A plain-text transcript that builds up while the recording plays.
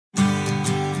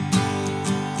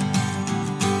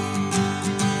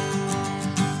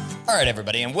All right,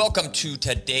 everybody, and welcome to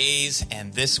today's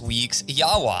and this week's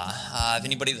Yawa. If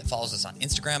anybody that follows us on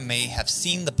Instagram may have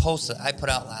seen the post that I put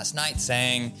out last night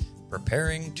saying,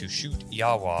 preparing to shoot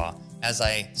Yawa as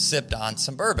I sipped on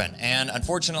some bourbon. And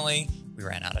unfortunately, we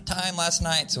ran out of time last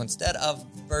night, so instead of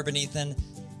bourbon, Ethan,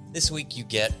 this week you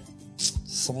get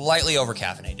slightly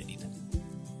over-caffeinated, Ethan.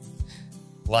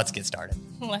 Let's get started.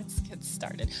 Let's get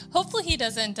started. Hopefully he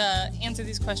doesn't answer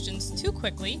these questions too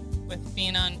quickly with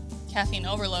being on caffeine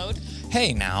overload.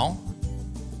 Hey, now.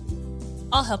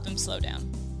 I'll help him slow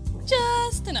down.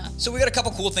 Just enough. So we got a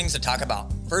couple cool things to talk about.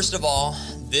 First of all,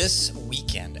 this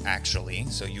weekend, actually,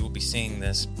 so you will be seeing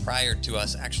this prior to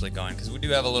us actually going, because we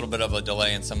do have a little bit of a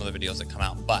delay in some of the videos that come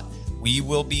out, but we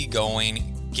will be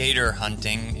going gator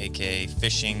hunting, aka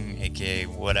fishing, aka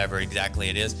whatever exactly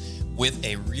it is, with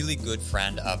a really good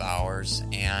friend of ours,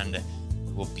 and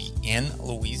we'll be in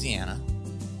Louisiana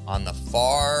on the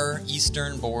far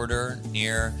eastern border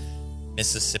near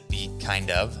Mississippi,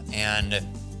 kind of, and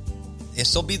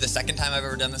this will be the second time I've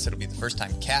ever done this. It'll be the first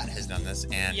time Kat has done this,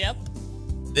 and Yep.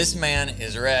 This man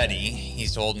is ready.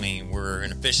 He's told me we're going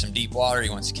to fish some deep water. He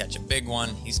wants to catch a big one.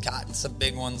 He's caught some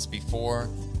big ones before.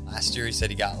 Last year he said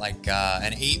he got like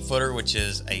an 8-footer, which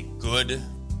is a good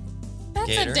That's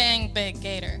gator. a dang big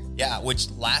gator. Yeah, which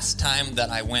last time that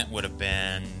I went would have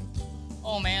been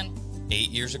Oh, man.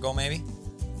 8 years ago, maybe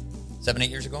 7,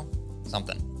 8 years ago,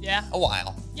 something. Yeah. A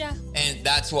while. Yeah. And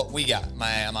that's what we got.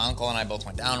 My uncle and I both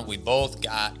went down. We both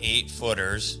got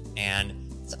 8-footers,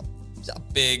 and it's a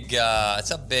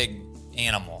big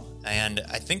animal. And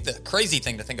I think the crazy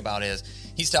thing to think about is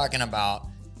he's talking about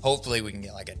hopefully we can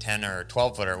get like a 10 or a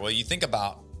 12-footer. Well, you think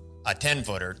about a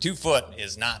 10-footer, 2 foot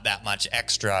is not that much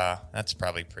extra. That's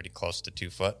probably pretty close to 2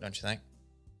 foot, don't you think?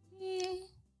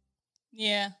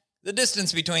 Yeah. The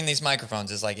distance between these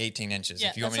microphones is like 18 inches. Yeah,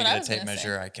 If you want me that's to what get I a tape was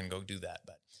gonna measure, I can go do that.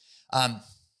 But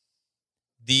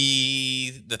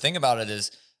the thing about it is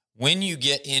when you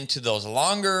get into those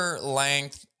longer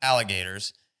length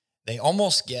alligators, they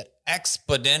almost get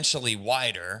exponentially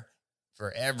wider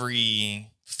for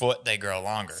every foot they grow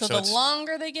longer. So the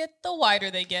longer they get, the wider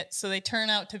they get. So they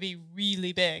turn out to be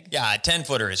really big. Yeah, a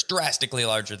 10-footer is drastically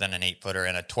larger than an 8-footer,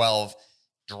 and a 12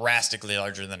 drastically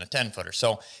larger than a 10-footer.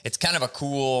 So it's kind of a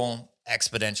cool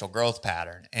exponential growth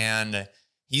pattern. And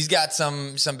he's got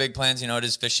some big plans. You know, it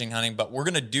is fishing, hunting, but we're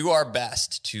going to do our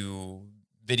best to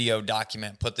video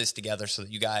document, put this together so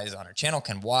that you guys on our channel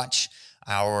can watch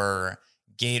our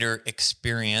gator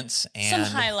experience. And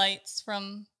some highlights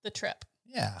from the trip.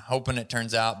 yeah, hoping it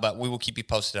turns out, but we will keep you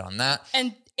posted on that.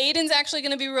 And Aiden's actually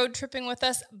going to be road tripping with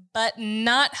us, but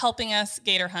not helping us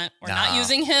gator hunt. We're not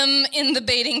using him in the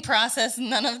baiting process.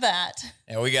 None of that.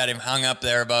 Yeah, we got him hung up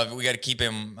there above. We got to keep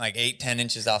him like 8-10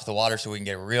 inches off the water so we can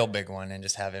get a real big one and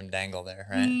just have him dangle there,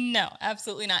 right? No,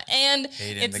 absolutely not. And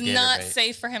it's not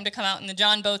safe for him to come out in the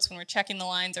John boats when we're checking the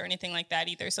lines or anything like that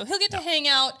either. So he'll get to hang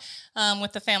out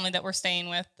with the family that we're staying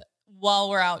with while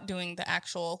we're out doing the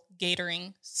actual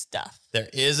gatoring stuff. There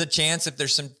is a chance if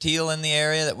there's some teal in the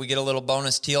area that we get a little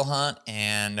bonus teal hunt,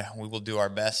 and we will do our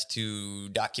best to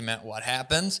document what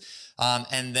happens.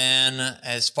 And then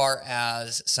as far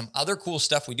as some other cool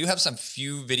stuff, we do have some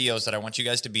few videos that I want you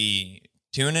guys to be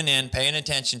tuning in, paying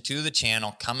attention to the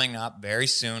channel coming up very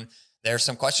soon. There's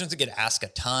some questions that get asked a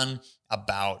ton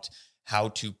about how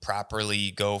to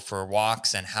properly go for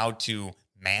walks and how to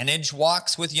manage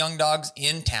walks with young dogs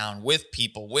in town, with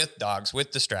people, with dogs,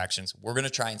 with distractions. We're going to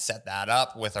try and set that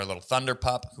up with our little Thunder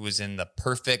Pup, who is in the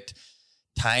perfect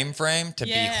time frame to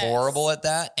be horrible at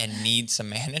that and need some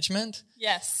management.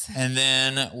 Yes. And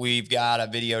then we've got a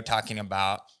video talking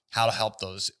about how to help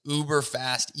those uber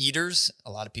fast eaters. A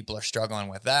lot of people are struggling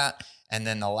with that. And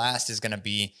then the last is going to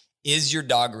be, is your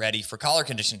dog ready for collar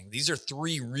conditioning? These are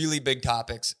 3 really big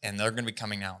topics, and they're going to be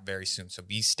coming out very soon. So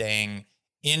be staying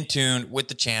in tune with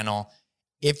the channel.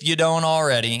 If you don't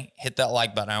already, hit that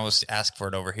like button. I always ask for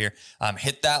it over here.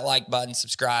 Hit that like button,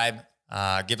 subscribe,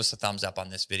 give us a thumbs up on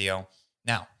this video.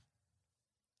 Now,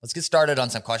 let's get started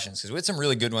on some questions because we had some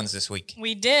really good ones this week.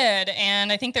 We did,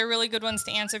 and I think they're really good ones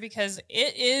to answer because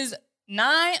it is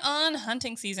nigh on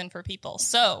hunting season for people.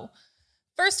 So,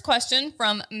 first question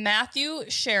from Matthew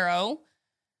Sharrow.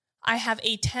 I have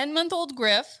a 10-month-old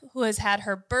Griff who has had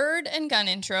her bird and gun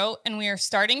intro, and we are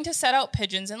starting to set out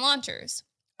pigeons and launchers.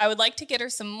 I would like to get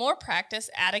her some more practice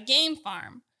at a game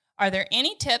farm. Are there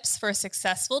any tips for a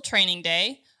successful training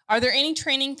day? Are there any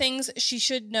training things she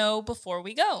should know before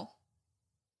we go?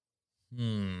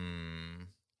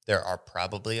 There are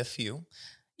probably a few.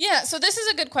 Yeah, so this is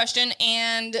a good question,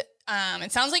 and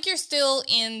it sounds like you're still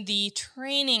in the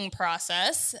training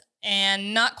process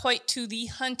and not quite to the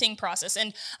hunting process.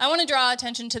 And I want to draw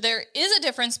attention to there is a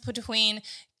difference between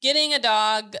getting a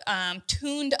dog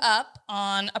tuned up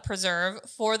on a preserve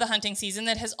for the hunting season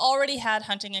that has already had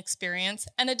hunting experience,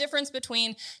 and a difference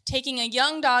between taking a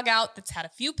young dog out that's had a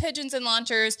few pigeons and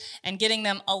launchers and getting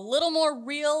them a little more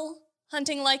real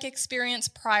hunting-like experience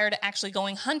prior to actually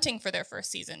going hunting for their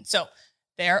first season. So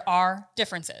there are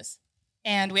differences.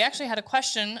 And we actually had a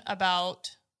question about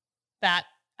that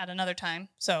at another time.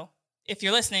 So if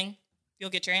you're listening, you'll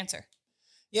get your answer.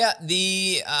 Yeah,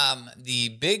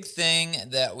 the big thing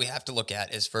that we have to look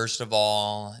at is, first of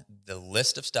all, the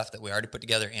list of stuff that we already put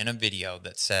together in a video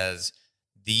that says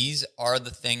these are the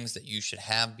things that you should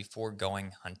have before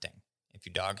going hunting. If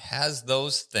your dog has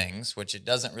those things, which it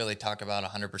doesn't really talk about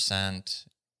 100%.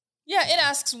 Yeah, it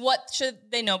asks what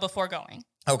should they know before going.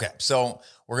 Okay, so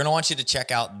we're going to want you to check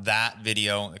out that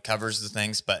video. It covers the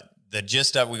things, but the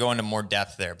gist of it, we go into more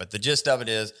depth there, but the gist of it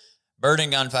is bird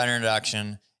and gunfighter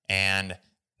introduction and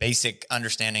basic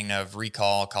understanding of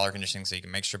recall, collar conditioning, so you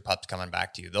can make sure pup's coming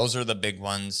back to you. Those are the big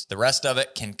ones. The rest of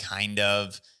it can kind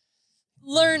of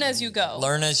learn as you go.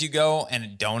 Learn as you go,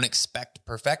 and don't expect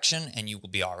perfection, and you will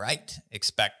be all right.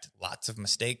 Expect lots of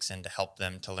mistakes and to help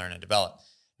them to learn and develop.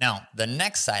 Now, the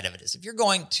next side of it is if you're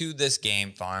going to this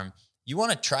game farm, you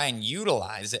want to try and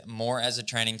utilize it more as a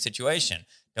training situation.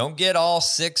 Don't get all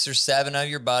 6 or 7 of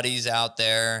your buddies out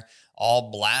there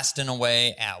all blasting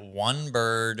away at one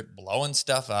bird, blowing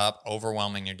stuff up,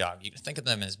 overwhelming your dog. You can think of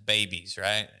them as babies,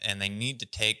 right? And they need to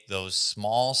take those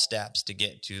small steps to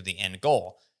get to the end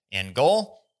goal. End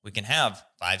goal, we can have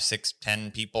 5, 6,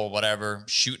 10 people, whatever,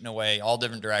 shooting away all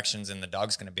different directions, and the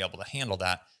dog's going to be able to handle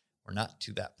that. We're not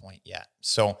to that point yet.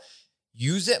 So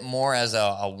use it more as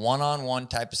a one-on-one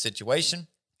type of situation.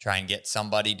 Try and get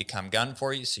somebody to come gun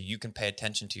for you so you can pay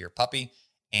attention to your puppy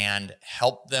and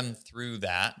help them through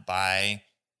that by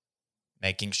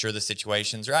making sure the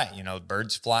situation's right. You know,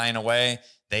 birds flying away,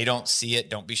 they don't see it.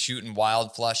 Don't be shooting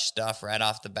wild flush stuff right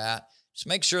off the bat. Just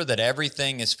make sure that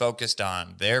everything is focused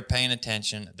on they're paying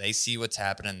attention, they see what's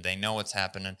happening, they know what's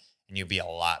happening, and you'll be a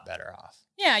lot better off.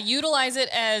 Yeah, utilize it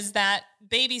as that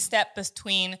baby step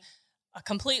between a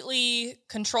completely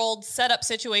controlled setup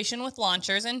situation with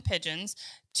launchers and pigeons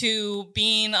to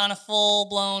being on a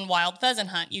full-blown wild pheasant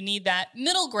hunt. You need that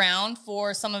middle ground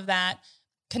for some of that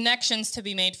connections to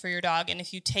be made for your dog. And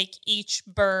if you take each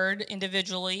bird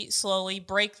individually, slowly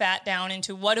break that down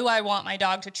into what do I want my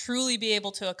dog to truly be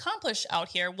able to accomplish out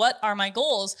here? What are my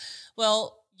goals?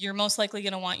 Well, you're most likely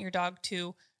going to want your dog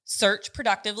to search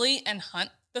productively and hunt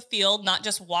the field, not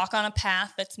just walk on a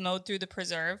path that's mowed through the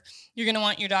preserve. You're going to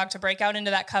want your dog to break out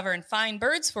into that cover and find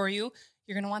birds for you.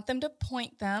 You're going to want them to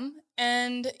point them,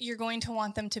 and you're going to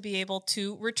want them to be able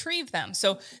to retrieve them.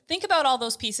 So think about all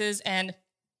those pieces, and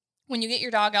when you get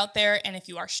your dog out there, and if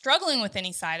you are struggling with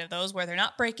any side of those where they're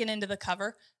not breaking into the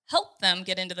cover, help them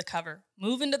get into the cover.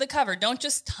 Move into the cover. Don't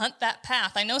just hunt that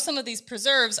path. I know some of these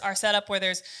preserves are set up where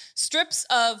there's strips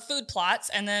of food plots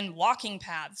and then walking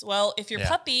paths. Well, if your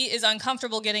puppy is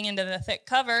uncomfortable getting into the thick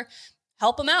cover,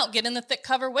 help them out. Get in the thick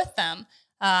cover with them.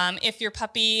 If your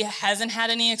puppy hasn't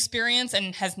had any experience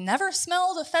and has never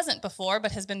smelled a pheasant before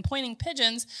but has been pointing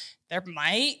pigeons, they're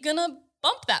gonna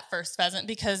bump that first pheasant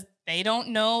because they don't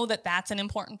know that that's an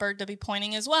important bird to be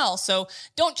pointing as well. So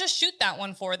don't just shoot that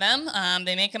one for them.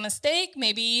 They make a mistake,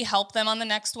 maybe help them on the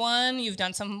next one. You've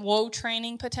done some whoa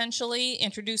training potentially,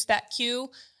 introduce that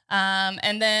cue.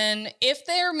 And then if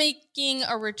they're making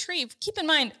a retrieve, keep in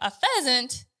mind a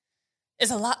pheasant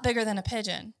is a lot bigger than a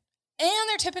pigeon. And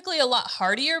they're typically a lot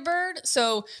hardier bird.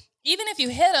 So even if you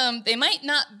hit them, they might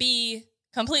not be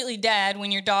completely dead when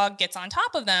your dog gets on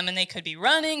top of them, and they could be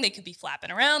running, they could be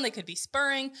flapping around, they could be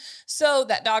spurring. So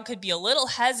that dog could be a little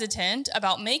hesitant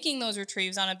about making those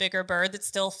retrieves on a bigger bird that's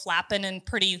still flapping and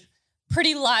pretty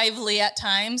lively at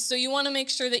times. So you want to make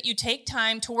sure that you take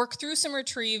time to work through some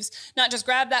retrieves, not just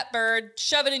grab that bird,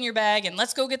 shove it in your bag, and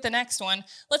let's go get the next one.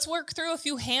 Let's work through a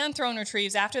few hand-thrown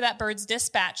retrieves after that bird's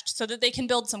dispatched so that they can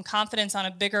build some confidence on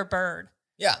a bigger bird.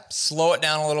 Yeah, slow it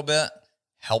down a little bit,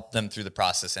 help them through the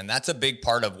process. And that's a big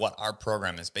part of what our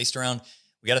program is based around.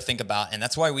 We got to think about, and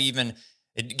that's why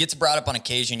it gets brought up on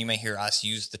occasion. You may hear us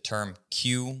use the term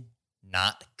cue,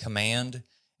 not command.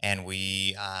 And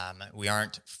we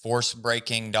aren't force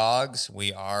breaking dogs.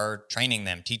 We are training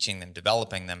them, teaching them,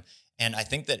 developing them. And I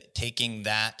think that taking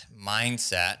that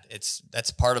mindset, that's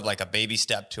part of like a baby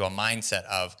step to a mindset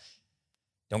of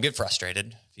don't get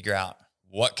frustrated. Figure out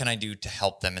what can I do to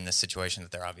help them in this situation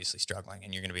that they're obviously struggling,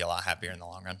 and you're going to be a lot happier in the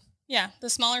long run. Yeah, the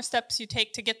smaller steps you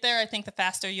take to get there, I think the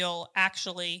faster you'll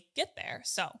actually get there.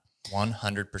 So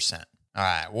 100%. All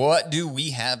right. What do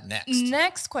we have next?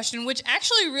 Next question, which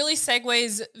actually really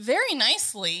segues very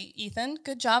nicely, Ethan.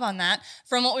 Good job on that.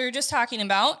 From what we were just talking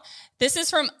about. This is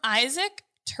from Isaac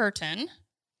Turton.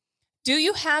 Do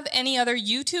you have any other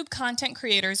YouTube content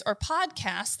creators or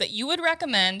podcasts that you would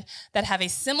recommend that have a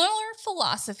similar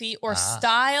philosophy or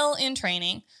style in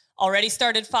training? Already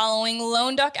started following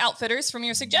Lone Duck Outfitters from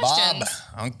your suggestions.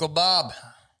 Uncle Bob.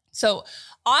 So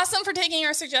awesome for taking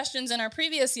our suggestions in our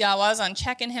previous Yawas on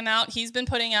checking him out. He's been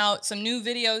putting out some new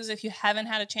videos. If you haven't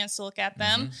had a chance to look at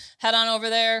them, head on over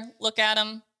there, look at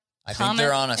them. I think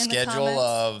they're on a schedule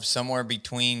of somewhere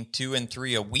between 2 and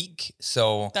 3 a week.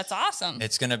 So that's awesome.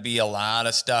 It's going to be a lot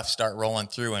of stuff start rolling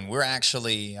through. And we're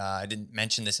actually, I didn't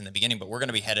mention this in the beginning, but we're going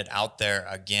to be headed out there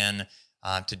again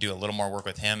to do a little more work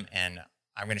with him. And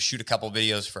I'm going to shoot a couple of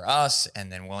videos for us,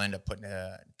 and then we'll end up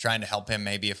trying to help him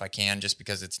maybe if I can, just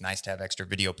because it's nice to have extra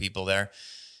video people there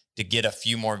to get a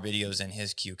few more videos in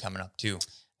his queue coming up too.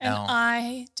 And now,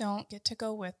 I don't get to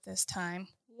go with this time.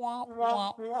 Wah,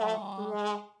 wah,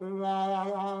 wah.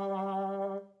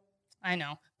 I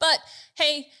know. But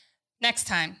hey, next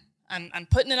time. I'm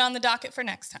putting it on the docket for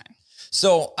next time.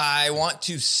 So I want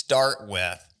to start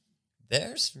with,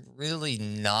 there's really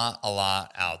not a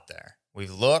lot out there. We've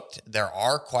looked, there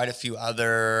are quite a few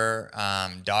other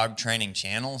dog training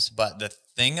channels, but the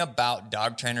thing about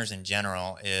dog trainers in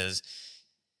general is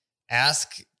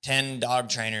ask 10 dog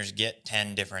trainers, get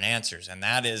 10 different answers. And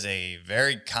that is a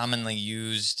very commonly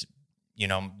used,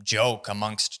 joke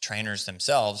amongst trainers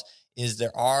themselves, is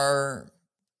there are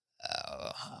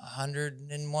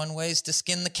 101 ways to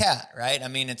skin the cat, right? I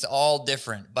mean, it's all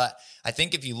different, but I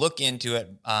think if you look into it,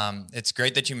 it's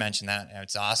great that you mentioned that.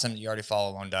 It's awesome that you already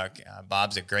follow Lone Duck.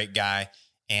 Bob's a great guy.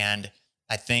 And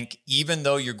I think even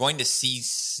though you're going to see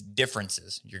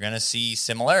differences, you're going to see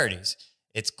similarities,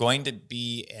 it's going to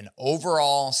be an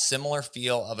overall similar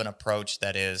feel of an approach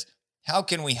that is, how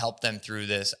can we help them through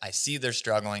this? I see they're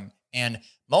struggling. And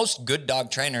most good dog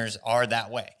trainers are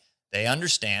that way. They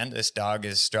understand this dog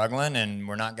is struggling, and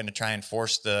we're not going to try and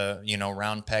force the,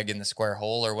 round peg in the square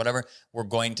hole or whatever. We're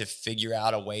going to figure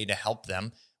out a way to help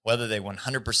them, whether they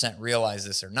 100% realize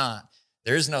this or not.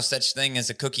 There is no such thing as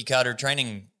a cookie cutter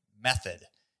training method.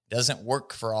 It doesn't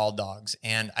work for all dogs.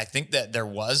 And I think that there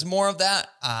was more of that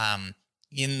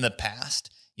in the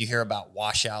past. You hear about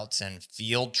washouts, and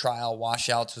field trial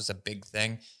washouts was a big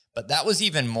thing. But that was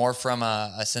even more from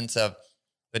a sense of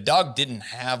the dog didn't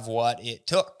have what it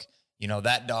took.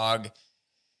 That dog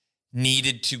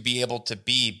needed to be able to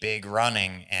be big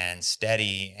running and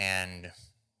steady and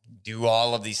do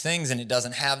all of these things, and it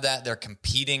doesn't have that. They're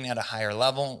competing at a higher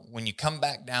level. When you come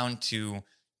back down to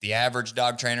the average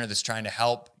dog trainer that's trying to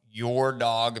help your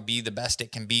dog be the best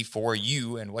it can be for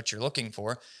you and what you're looking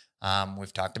for,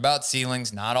 we've talked about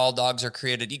ceilings. Not all dogs are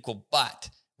created equal,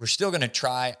 but we're still going to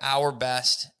try our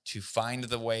best to find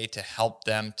the way to help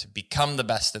them to become the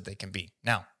best that they can be.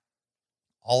 Now,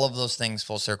 all of those things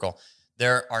full circle.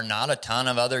 There are not a ton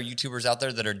of other YouTubers out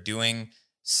there that are doing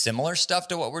similar stuff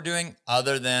to what we're doing,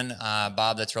 other than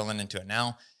Bob that's rolling into it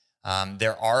now.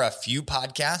 There are a few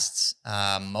podcasts.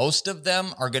 Most of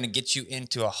them are going to get you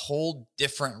into a whole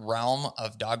different realm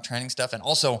of dog training stuff. And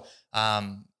also,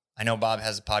 I know Bob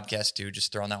has a podcast too,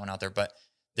 just throwing that one out there, but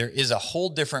there is a whole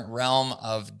different realm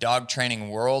of dog training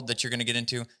world that you're going to get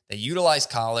into. They utilize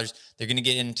collars. They're going to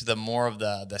get into the more of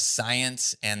the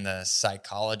science and the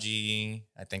psychology,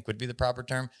 I think would be the proper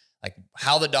term, like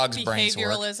how the dog's brains work.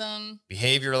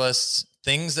 Behavioralists,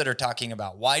 things that are talking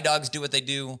about why dogs do what they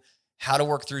do, how to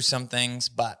work through some things.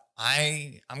 But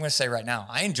I'm going to say right now,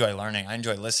 I enjoy learning. I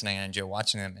enjoy listening. I enjoy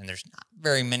watching them. And there's not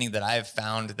very many that I have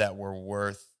found that were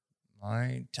worth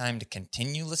my time to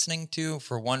continue listening to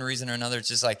for one reason or another. It's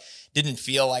just like, didn't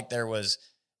feel like there was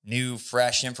new,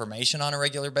 fresh information on a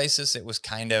regular basis. It was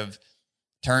kind of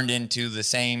turned into the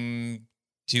same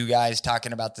two guys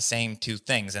talking about the same two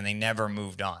things, and they never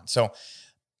moved on. So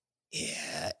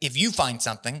yeah, if you find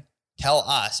something, tell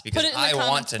us, because I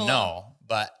want to know,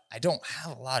 but I don't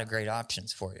have a lot of great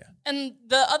options for you. And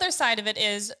the other side of it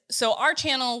is, so our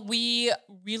channel, we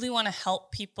really want to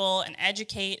help people and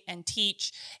educate and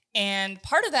teach. And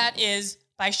part of that is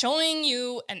by showing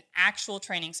you an actual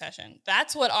training session.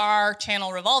 That's what our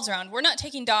channel revolves around. We're not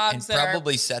taking dogs and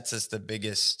probably sets us the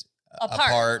biggest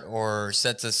apart or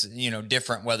sets us,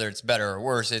 different, whether it's better or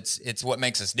worse. It's what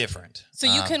makes us different. So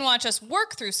you can watch us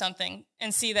work through something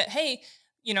and see that, hey,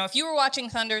 if you were watching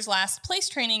Thunder's last place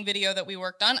training video that we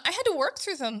worked on, I had to work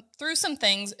through some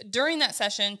things during that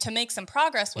session to make some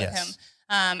progress with him.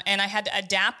 And I had to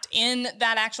adapt in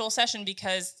that actual session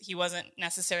because he wasn't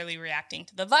necessarily reacting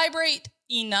to the vibrate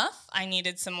enough. I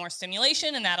needed some more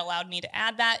stimulation, and that allowed me to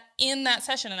add that in that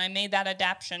session, and I made that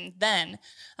adaptation then.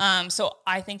 So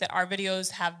I think that our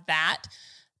videos have that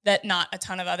not a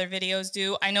ton of other videos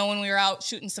do. I know when we were out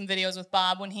shooting some videos with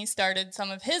Bob, when he started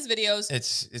some of his videos,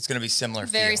 it's going to be similar.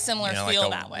 Very similar feel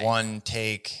like that way. One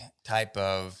take type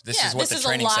of. This is what the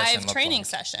training a session live looked training like.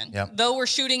 session. Yep. Though we're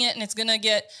shooting it and it's going to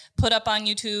get put up on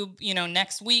YouTube,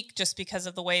 next week, just because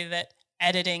of the way that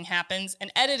editing happens,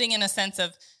 and editing in a sense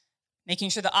of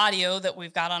making sure the audio that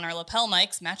we've got on our lapel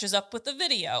mics matches up with the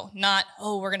video. Not,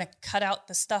 we're going to cut out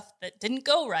the stuff that didn't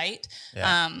go right.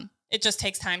 Yeah. It just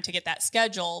takes time to get that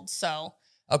scheduled. So,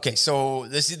 okay. So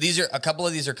these are a couple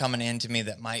of these are coming in to me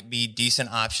that might be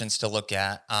decent options to look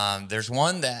at. There's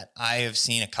one that I have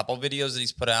seen a couple videos that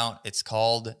he's put out. It's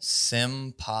called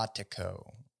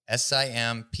Simpatico,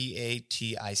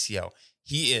 Simpatico.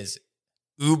 He is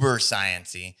uber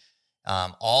sciencey.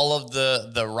 All of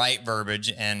the right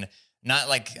verbiage, and not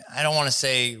like, I don't want to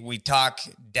say we talk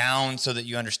down so that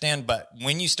you understand, but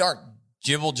when you start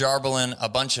jibble-jarbling a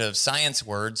bunch of science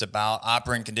words about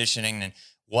operant conditioning and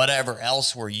whatever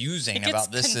else we're using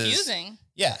about this confusing.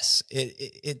 Yes,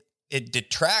 it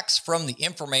detracts from the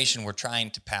information we're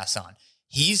trying to pass on.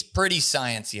 He's pretty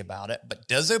sciencey about it, but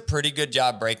does a pretty good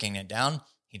job breaking it down.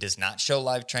 He does not show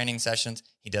live training sessions.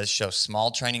 He does show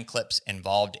small training clips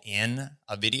involved in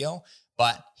a video,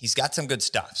 but he's got some good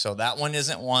stuff. So that one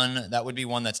isn't one. That would be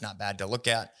one that's not bad to look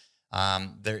at.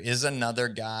 There is another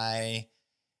guy.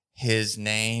 His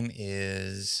name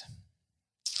is,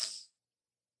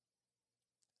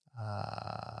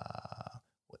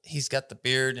 he's got the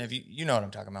beard. Have you know what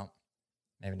I'm talking about?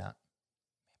 Maybe not.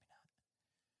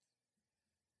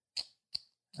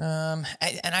 And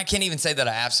I can't even say that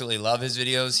I absolutely love his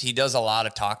videos. He does a lot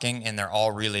of talking, and they're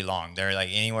all really long. They're like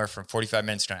anywhere from 45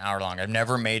 minutes to an hour long. I've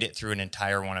never made it through an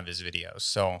entire one of his videos.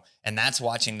 So, and that's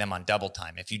watching them on double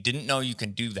time. If you didn't know you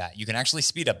can do that, you can actually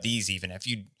speed up these even if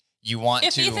you want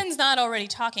if to. If Ethan's not already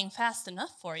talking fast enough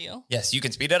for you. Yes, you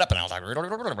can speed it up. And I was like,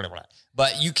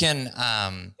 but you can,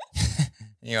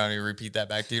 you want me to repeat that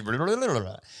back to you?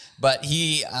 But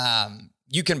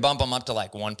you can bump them up to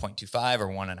like 1.25 or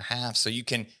 1.5. So you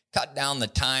can cut down the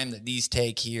time that these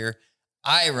take here.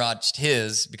 I watched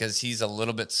his because he's a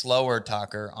little bit slower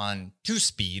talker on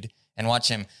 2-speed, and watch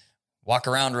him walk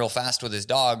around real fast with his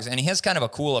dogs. And he has kind of a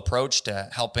cool approach to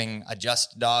helping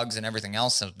adjust dogs and everything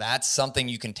else. So that's something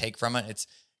you can take from it.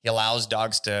 He allows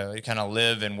dogs to kind of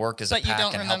live and work as a pack and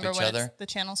help each other. But you don't remember what the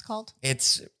channel's called?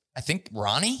 It's, I think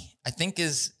Ronnie,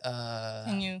 is.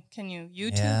 Can you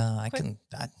YouTube? Yeah, I can.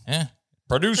 Yeah.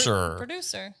 Producer.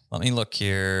 Let me look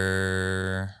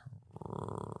here.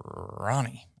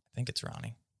 Ronnie. I think it's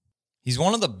Ronnie. He's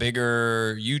one of the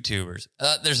bigger YouTubers.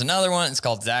 There's another one. It's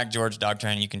called Zach George Dog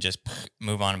Training. You can just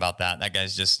move on about that. That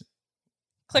guy's just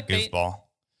clickbait. A goofball.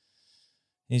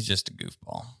 He's just a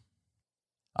goofball.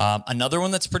 Another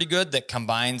one that's pretty good that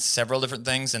combines several different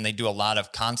things, and they do a lot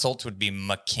of consults, would be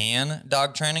McCann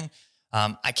Dog Training.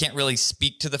 I can't really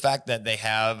speak to the fact that they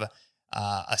have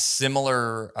a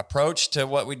similar approach to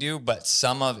what we do, but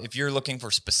if you're looking for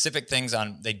specific things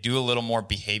they do a little more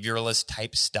behavioralist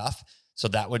type stuff. So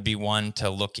that would be one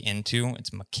to look into. It's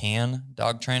McCann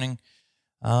Dog Training.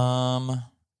 How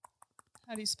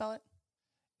do you spell it?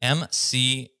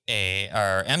 McCann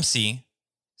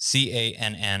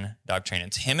Dog Training.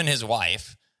 It's him and his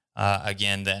wife,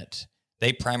 again, that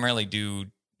they primarily do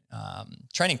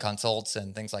training consults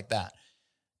and things like that.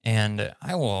 And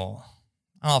I'll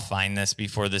find this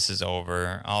before this is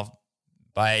over.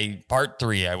 By part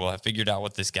 3, I will have figured out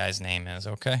what this guy's name is,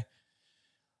 okay?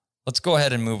 Let's go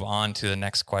ahead and move on to the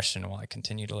next question while I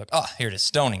continue to look. Oh, here it is.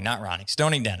 Stoney, not Ronnie.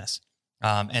 Stoney Dennis.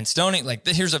 And Stoney,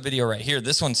 here's a video right here.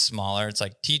 This one's smaller. It's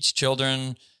like teaching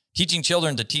children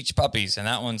to teach puppies. And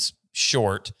that one's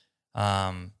short.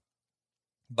 But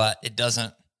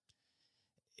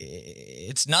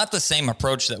it's not the same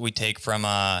approach that we take from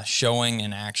showing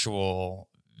an actual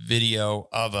video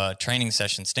of a training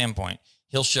session standpoint.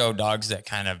 He'll show dogs that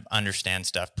kind of understand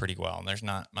stuff pretty well, and there's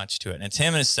not much to it. And it's him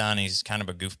and his son. He's kind of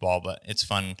a goofball, but it's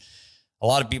fun. A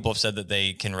lot of people have said that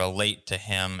they can relate to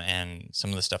him and some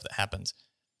of the stuff that happens.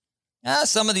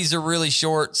 Some of these are really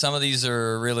short. Some of these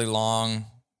are really long.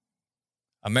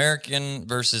 American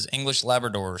versus English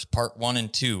Labradors, part 1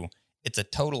 and 2. It's a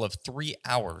total of 3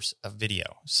 hours of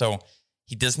video. So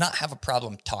he does not have a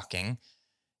problem talking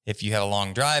if you have a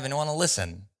long drive and want to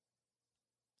listen.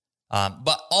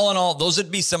 But all in all, those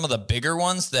would be some of the bigger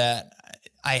ones that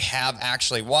I have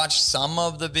actually watched some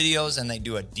of the videos, and they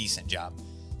do a decent job.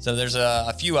 So there's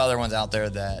a few other ones out there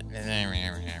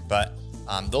but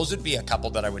those would be a couple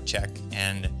that I would check.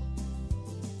 And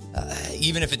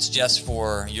even if it's just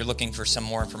for you're looking for some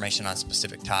more information on a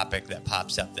specific topic that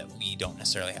pops up that we don't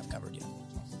necessarily have covered yet.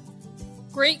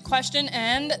 Great question,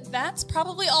 and that's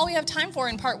probably all we have time for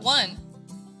in part 1.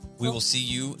 We will see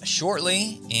you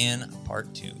shortly in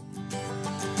part 2.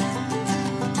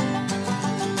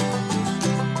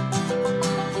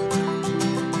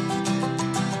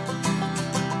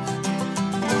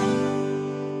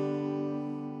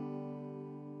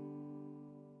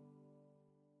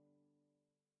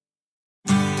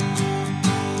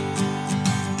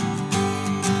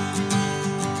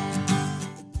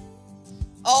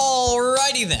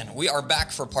 Alrighty then, we are back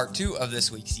for part 2 of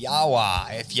this week's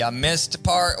Yawa. If you missed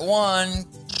part 1,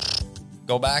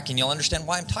 go back and you'll understand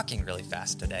why I'm talking really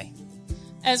fast today.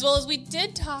 As well as we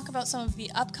did talk about some of the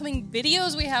upcoming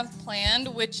videos we have planned,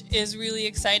 which is really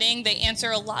exciting. They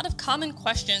answer a lot of common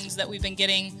questions that we've been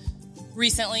getting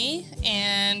recently,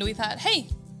 and we thought, hey,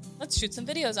 let's shoot some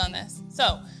videos on this.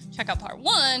 So check out part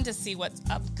 1 to see what's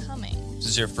upcoming. If this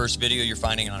is your first video you're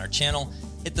finding on our channel,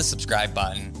 hit the subscribe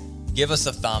button. Give us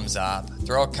a thumbs up,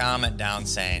 throw a comment down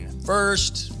saying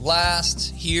first,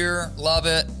 last, here, love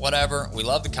it, whatever. We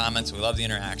love the comments, we love the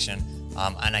interaction.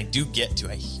 And I do get to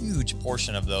a huge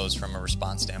portion of those from a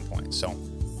response standpoint. So,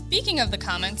 speaking of the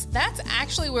comments, that's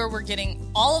actually where we're getting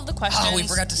all of the questions. Oh, we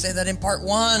forgot to say that in part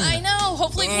 1. I know.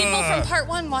 Hopefully people from part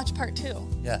 1 watch part 2.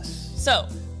 Yes. So,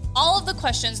 all of the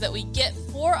questions that we get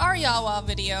for our Yawa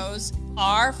videos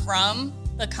are from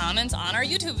the comments on our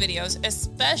YouTube videos,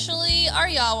 especially our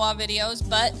Yawa videos.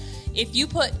 But if you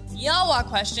put Yawa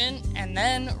question and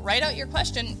then write out your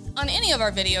question on any of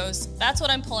our videos, that's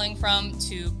what I'm pulling from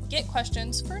to get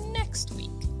questions for next week.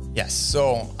 Yes.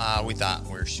 So we thought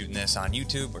we're shooting this on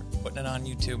YouTube. We're putting it on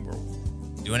YouTube.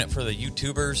 We're doing it for the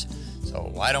YouTubers.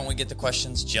 So why don't we get the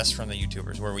questions just from the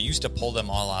YouTubers, where we used to pull them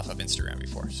all off of Instagram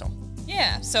before? So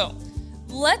yeah. So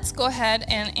let's go ahead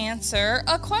and answer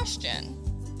a question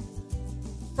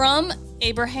from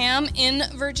Abraham in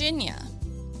Virginia.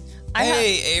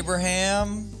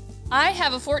 Abraham. I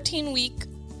have a 14-week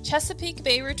Chesapeake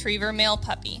Bay Retriever male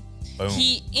puppy. Boom.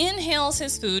 He inhales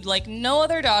his food like no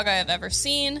other dog I have ever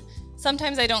seen.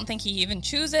 Sometimes I don't think he even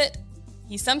chews it.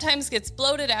 He sometimes gets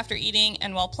bloated after eating,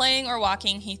 and while playing or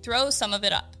walking, he throws some of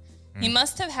it up. He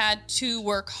must have had to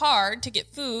work hard to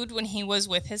get food when he was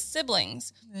with his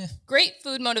siblings. Great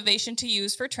food motivation to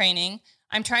use for training.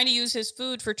 I'm trying to use his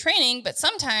food for training, but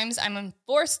sometimes I'm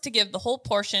forced to give the whole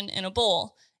portion in a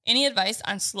bowl. Any advice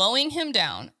on slowing him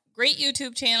down? Great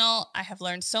YouTube channel. I have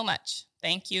learned so much.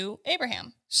 Thank you,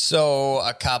 Abraham. So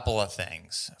a couple of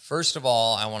things. First of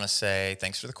all, I want to say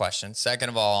thanks for the question. Second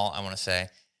of all, I want to say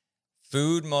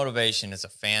food motivation is a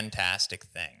fantastic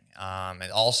thing. It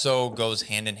also goes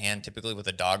hand in hand typically with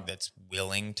a dog that's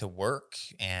willing to work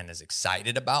and is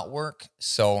excited about work.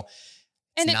 So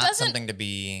it's not something to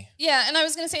be... Yeah, and I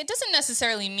was going to say, it doesn't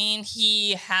necessarily mean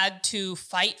he had to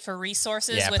fight for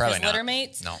resources with his litter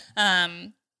mates. No.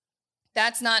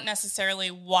 That's not necessarily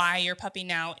why your puppy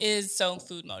now is so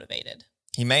food motivated.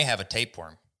 He may have a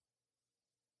tapeworm.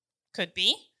 Could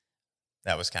be.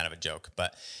 That was kind of a joke,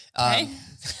 but okay.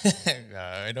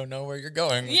 I don't know where you're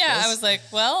going with this. I was like,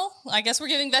 well, I guess we're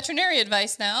giving veterinary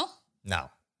advice now. No.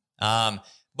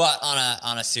 But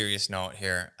on a serious note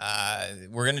here,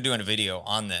 we're going to do a video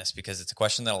on this because it's a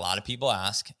question that a lot of people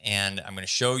ask, and I'm going to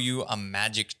show you a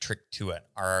magic trick to it.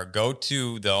 Our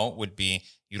go-to, though, would be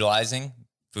utilizing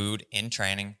food in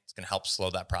training. It's going to help slow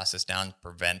that process down,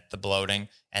 prevent the bloating,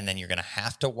 and then you're going to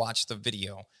have to watch the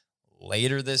video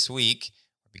later this week,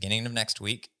 beginning of next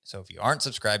week. So if you aren't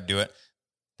subscribed to it,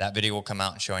 that video will come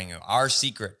out and showing you our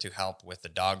secret to help with the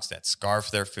dogs that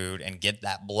scarf their food and get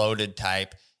that bloated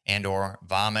type and or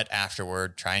vomit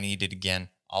afterward, try and eat it again.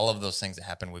 All of those things that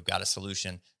happen, we've got a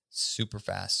solution super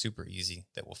fast, super easy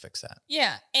that will fix that.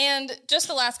 Yeah. And just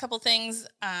the last couple things,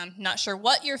 not sure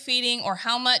what you're feeding or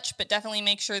how much, but definitely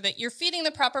make sure that you're feeding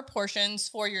the proper portions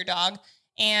for your dog.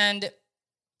 And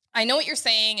I know what you're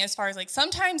saying as far as like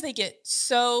sometimes they get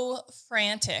so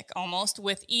frantic almost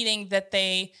with eating that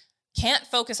they can't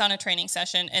focus on a training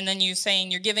session. And then you're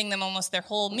saying you're giving them almost their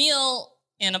whole meal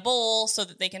in a bowl so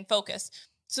that they can focus.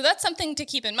 So that's something to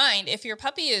keep in mind. If your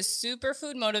puppy is super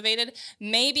food motivated,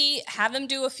 maybe have them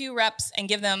do a few reps and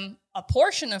give them a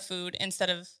portion of food instead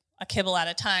of a kibble at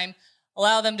a time.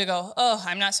 Allow them to go, oh,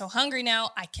 I'm not so hungry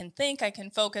now. I can think, I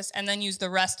can focus, and then use the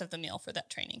rest of the meal for that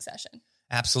training session.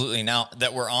 Absolutely. Now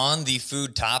that we're on the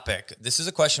food topic, this is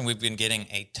a question we've been getting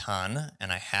a ton,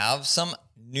 and I have some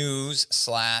news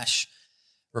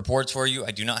 / reports for you.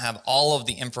 I do not have all of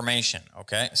the information,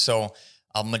 okay? So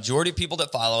a majority of people that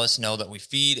follow us know that we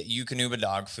feed Eukanuba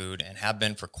dog food and have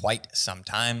been for quite some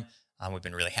time. We've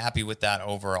been really happy with that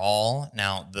overall.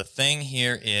 Now, the thing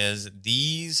here is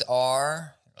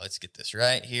let's get this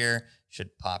right here.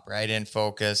 Should pop right in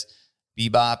focus.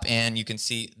 Bebop, and you can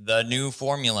see the new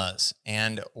formulas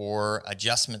and or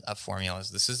adjustment of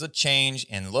formulas. This is a change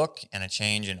in look and a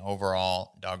change in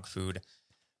overall dog food,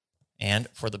 and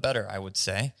for the better, I would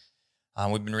say.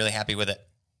 We've been really happy with it.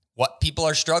 What people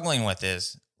are struggling with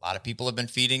is a lot of people have been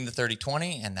feeding the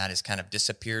 30-20, and that has kind of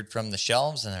disappeared from the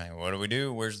shelves. And they're like, what do we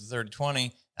do? Where's the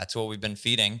 30-20? That's what we've been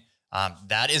feeding.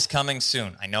 That is coming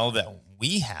soon. I know that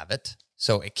we have it.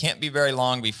 So it can't be very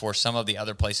long before some of the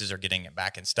other places are getting it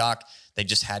back in stock. They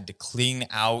just had to clean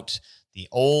out the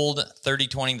old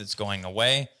 30-20 that's going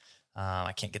away.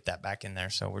 I can't get that back in there,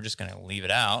 so we're just going to leave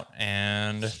it out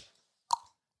and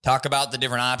talk about the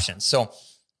different options. So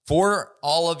for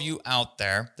all of you out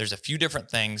there, there's a few different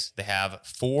things. They have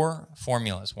 4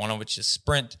 formulas, one of which is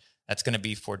Sprint. That's going to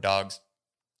be for dogs,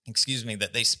 that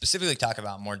they specifically talk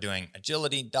about more doing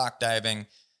agility, dock diving.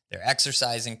 They're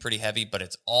exercising pretty heavy, but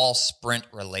it's all sprint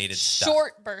related stuff.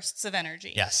 Short bursts of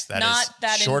energy. Yes, that not is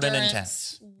that short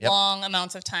endurance, and intense. long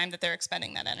amounts of time that they're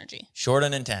expending that energy. Short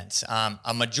and intense.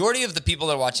 A majority of the people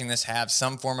that are watching this have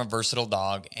some form of versatile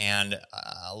dog, and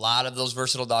a lot of those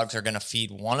versatile dogs are going to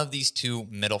feed one of these 2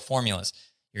 middle formulas.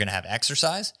 You're going to have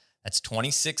exercise. That's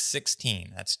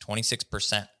 26-16. That's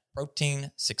 26%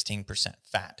 protein, 16%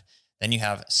 fat. Then you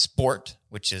have sport,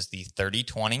 which is the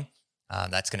 30-20.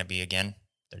 That's going to be, again,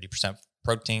 30%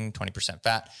 protein, 20%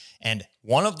 fat. And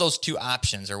one of those 2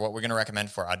 options are what we're going to recommend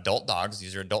for adult dogs.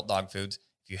 These are adult dog foods.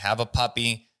 If you have a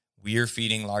puppy, we're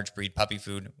feeding large breed puppy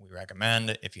food. We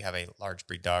recommend, if you have a large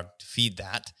breed dog, to feed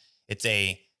that. It's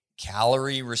a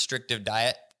calorie restrictive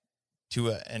diet to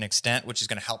an extent, which is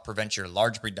going to help prevent your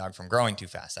large breed dog from growing too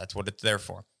fast. That's what it's there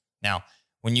for. Now,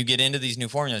 when you get into these new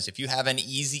formulas, if you have an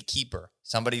easy keeper,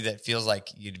 somebody that feels like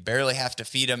you barely have to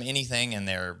feed them anything and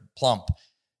they're plump,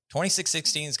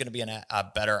 26-16 is going to be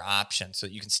a better option, so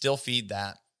that you can still feed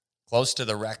that close to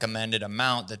the recommended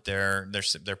amount that they're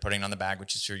putting on the bag,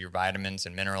 which is for your vitamins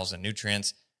and minerals and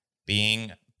nutrients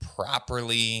being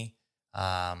properly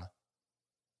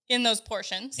in those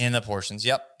portions. In the portions,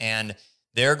 yep. And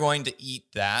they're going to eat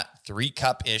that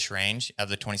 3-cup-ish range of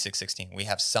the 26-16. We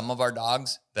have some of our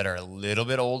dogs that are a little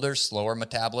bit older, slower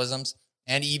metabolisms,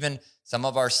 and even some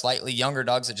of our slightly younger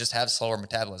dogs that just have slower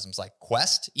metabolisms, like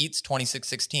Quest eats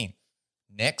 26-16.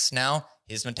 Nix now,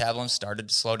 his metabolism started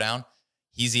to slow down.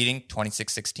 He's eating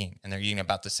 26-16, and they're eating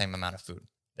about the same amount of food.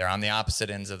 They're on the opposite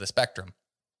ends of the spectrum.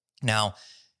 Now,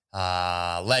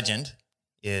 Legend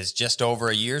is just over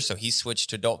a year, so he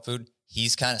switched to adult food.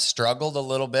 He's kind of struggled a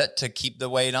little bit to keep the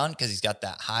weight on because he's got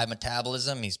that high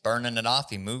metabolism. He's burning it off.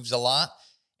 He moves a lot.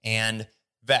 And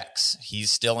Vex, he's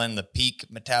still in the peak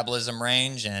metabolism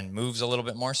range and moves a little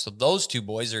bit more. So those 2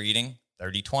 boys are eating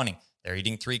 30-20. They're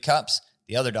eating 3 cups.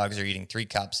 The other dogs are eating 3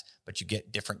 cups, but you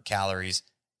get different calories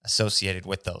associated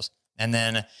with those. And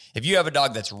then if you have a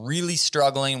dog that's really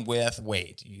struggling with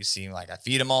weight, you see, like, I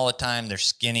feed them all the time, they're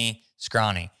skinny,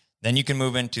 scrawny, then you can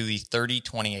move into the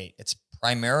 30-28. It's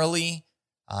primarily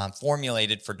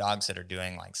formulated for dogs that are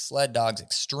doing, like, sled dogs,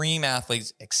 extreme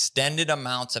athletes, extended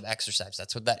amounts of exercise.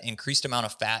 That's what that increased amount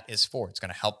of fat is for. It's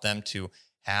going to help them to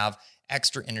have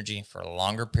extra energy for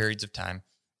longer periods of time.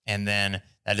 And then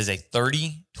that is a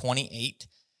 30-28.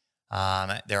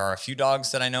 There are a few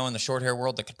dogs that I know in the short hair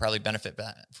world that could probably benefit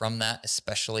from that,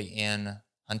 especially in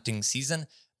hunting season.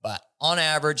 But on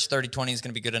average, 30-20 is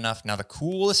going to be good enough. Now, the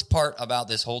coolest part about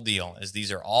this whole deal is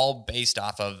these are all based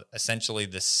off of essentially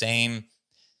the same,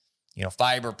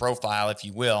 fiber profile, if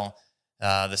you will,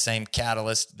 the same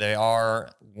catalyst. They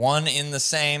are one in the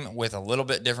same with a little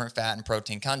bit different fat and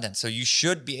protein content. So you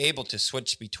should be able to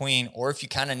switch between, or if you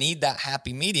kind of need that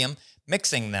happy medium,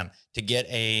 mixing them to get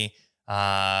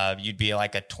you'd be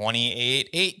like a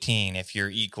 28-18 if you're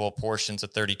equal portions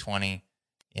of 30-20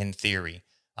 in theory.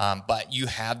 But you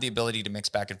have the ability to mix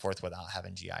back and forth without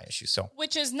having GI issues. So,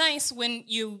 which is nice when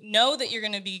you know that you're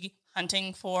going to be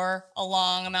hunting for a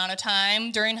long amount of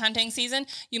time during hunting season.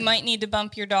 You might need to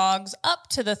bump your dogs up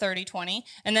to the 30-20.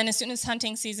 And then as soon as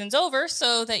hunting season's over,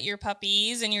 so that your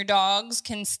puppies and your dogs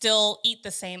can still eat the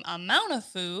same amount of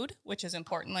food, which is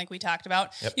important, like we talked about,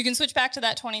 you can switch back to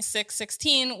that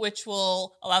 26-16, which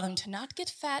will allow them to not get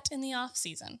fat in the off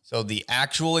season. So the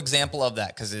actual example of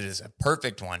that, because it is a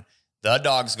perfect one, the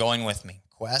dogs going with me,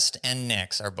 Quest and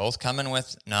Nix, are both coming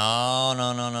with,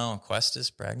 no. Quest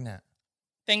is pregnant.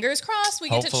 Fingers crossed. We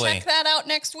get to check that out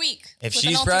next week. If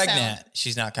she's pregnant,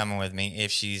 she's not coming with me. If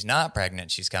she's not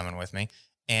pregnant, she's coming with me.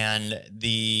 We'll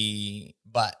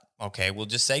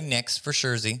just say Nix for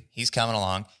Schurzy. He's coming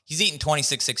along. He's eating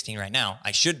 26-16 right now.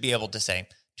 I should be able to say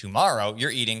tomorrow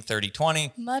you're eating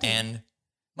 30-20 Muddy. and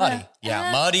Muddy.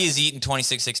 Yeah, Muddy is eating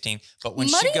 26-16. But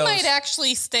when Muddy she goes, might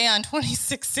actually stay on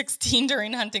 26-16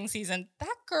 during hunting season.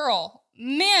 That girl,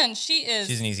 man,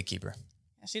 she's an easy keeper.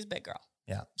 Yeah, she's a big girl.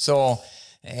 Yeah. So,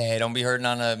 hey, don't be hurting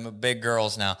on big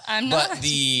girls now. I'm not. But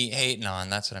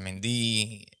that's what I mean.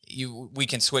 We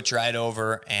can switch right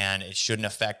over and it shouldn't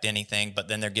affect anything, but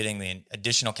then they're getting the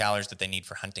additional calories that they need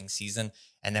for hunting season.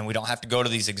 And then we don't have to go to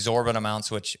these exorbitant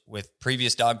amounts, which with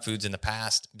previous dog foods in the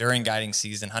past, during guiding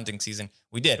season, hunting season,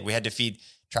 we did. We had to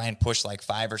try and push like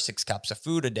 5 or 6 cups of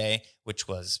food a day, which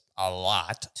was a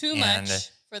lot. Too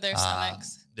much for their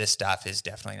stomachs. This stuff is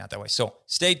definitely not that way. So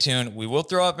stay tuned. We will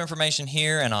throw up information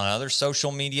here and on other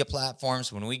social media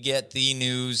platforms when we get the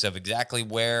news of exactly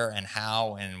where and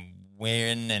how and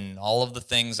when and all of the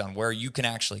things on where you can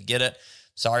actually get it.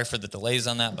 Sorry for the delays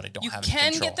on that, but I don't have any control.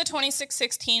 You can get the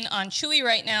 26-16 on Chewy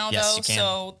right now, yes, though, you can.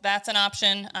 So that's an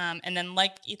option. And then,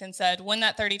 like Ethan said, when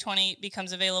that 30-20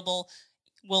 becomes available,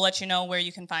 we'll let you know where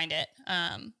you can find it.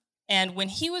 And when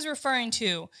he was referring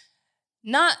to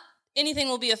not anything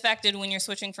will be affected when you're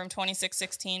switching from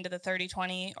 26-16 to the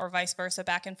 30-20 or vice versa,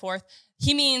 back and forth,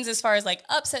 he means as far as like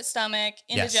upset stomach,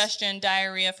 indigestion,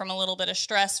 diarrhea from a little bit of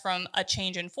stress from a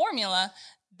change in formula,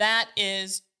 that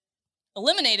is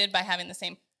eliminated by having the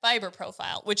same fiber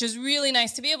profile, which is really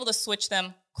nice to be able to switch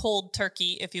them cold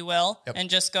turkey, if you will, and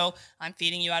just go, I'm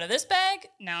feeding you out of this bag,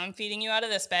 now I'm feeding you out of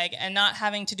this bag, and not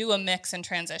having to do a mix and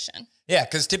transition. Yeah,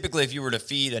 because typically if you were to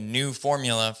feed a new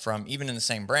formula from even in the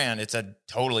same brand, it's a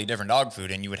totally different dog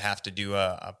food, and you would have to do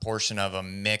a portion of a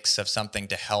mix of something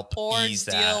to help ease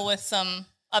that. Or deal with some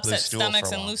upset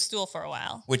stomachs and loose stool for a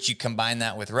while. Which you combine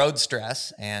that with road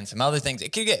stress and some other things,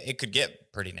 it could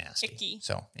get pretty nasty. Icky.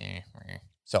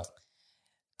 So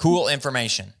cool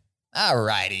information. All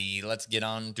righty, let's get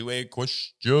on to a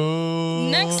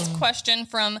question. Next question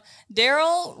from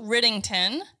Daryl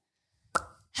Riddington.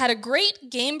 Had a great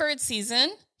game bird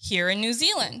season here in New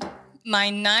Zealand. My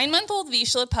 9-month-old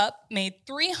Vizsla pup made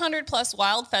 300 plus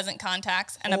wild pheasant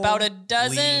contacts and about a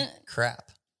dozen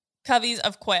coveys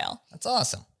of quail. That's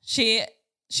awesome.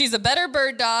 She's a better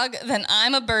bird dog than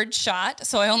I'm a bird shot,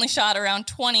 so I only shot around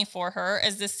 20 for her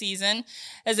as this season,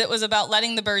 as it was about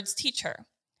letting the birds teach her.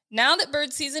 Now that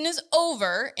bird season is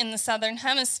over in the Southern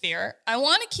Hemisphere, I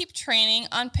want to keep training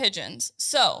on pigeons.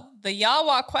 So the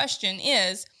Yawa question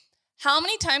is, how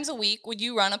many times a week would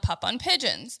you run a pup on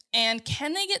pigeons? And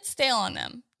can they get stale on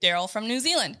them? Daryl from New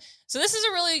Zealand. So this is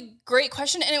a really great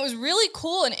question, and it was really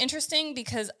cool and interesting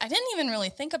because I didn't even really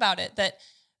think about it, that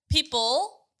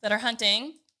people that are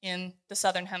hunting in the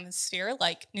Southern Hemisphere,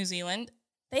 like New Zealand,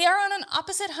 they are on an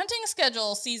opposite hunting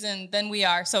schedule season than we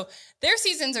are. So their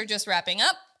seasons are just wrapping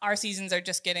up. Our seasons are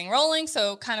just getting rolling.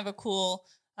 So kind of a cool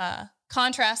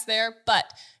contrast there. But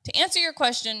to answer your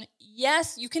question,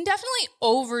 yes, you can definitely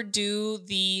overdo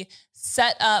the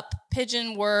set up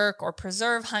pigeon work or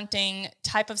preserve hunting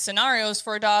type of scenarios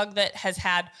for a dog that has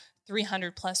had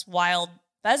 300 plus wild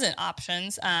pheasant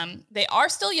options. They are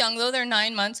still young, though. They're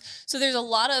 9 months. So there's a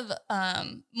lot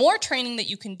of more training that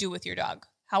you can do with your dog.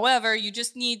 However, you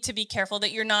just need to be careful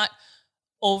that you're not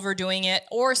overdoing it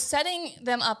or setting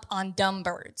them up on dumb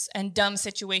birds and dumb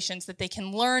situations that they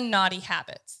can learn naughty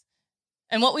habits.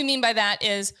 And what we mean by that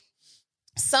is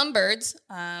some birds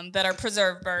that are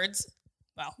preserved birds,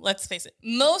 well, let's face it,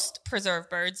 most preserved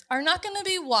birds are not going to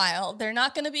be wild. They're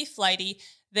not going to be flighty.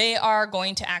 They are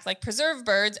going to act like preserved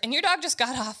birds, and your dog just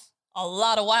got off a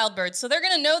lot of wild birds. So they're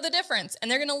going to know the difference, and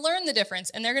they're going to learn the difference,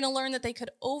 and they're going to learn that they could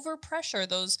overpressure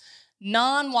those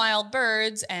non-wild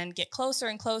birds and get closer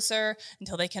and closer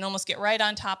until they can almost get right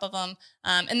on top of them.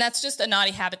 And that's just a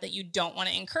naughty habit that you don't want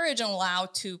to encourage and allow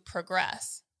to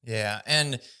progress. Yeah.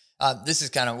 And this is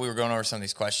kind of, we were going over some of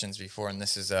these questions before, and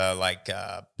this is like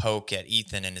a poke at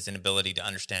Ethan and his inability to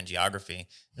understand geography.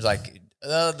 It's like,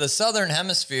 the Southern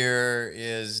Hemisphere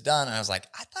is done. And I was like,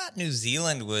 I thought New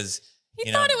Zealand was,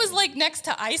 He thought it was like next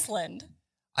to Iceland.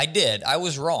 I did. I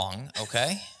was wrong.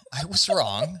 Okay. I was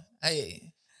wrong.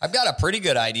 I've got a pretty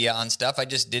good idea on stuff. I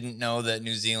just didn't know that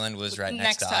New Zealand was right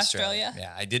next to Australia.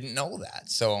 Yeah, I didn't know that.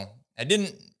 So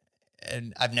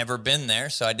and I've never been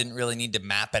there, so I didn't really need to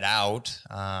map it out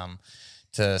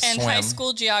to swim. And high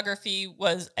school geography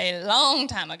was a long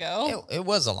time ago. It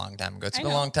was a long time ago. It's been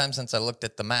a long time since I looked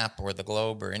at the map or the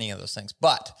globe or any of those things.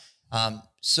 But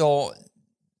so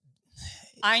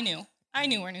I knew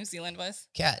where New Zealand was.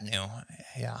 Kat knew,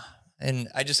 yeah. And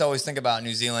I just always think about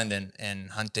New Zealand and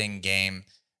hunting game.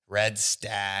 Red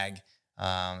stag.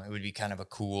 It would be kind of a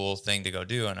cool thing to go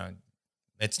do. And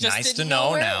it's just nice to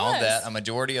know now that a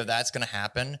majority of that's going to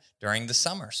happen during the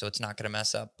summer. So it's not going to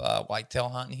mess up whitetail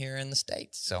hunting here in the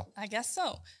States. So I guess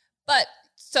so. But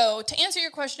So to answer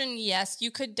your question, yes, you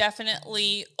could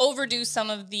definitely overdo some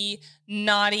of the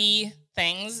naughty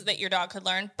things that your dog could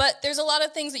learn, but there's a lot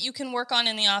of things that you can work on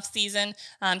in the off season,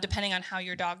 depending on how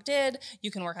your dog did.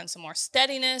 You can work on some more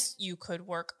steadiness. You could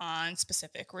work on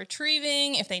specific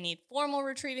retrieving if they need formal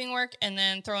retrieving work, and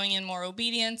then throwing in more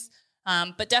obedience.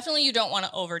 But definitely you don't want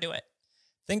to overdo it.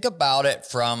 Think about it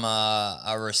from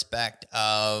a respect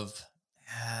of,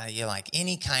 like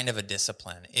any kind of a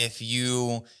discipline. If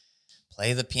you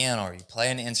play the piano or you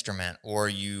play an instrument or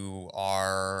you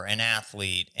are an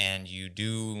athlete and you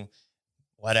do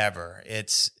whatever,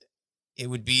 it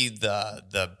would be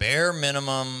the bare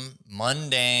minimum,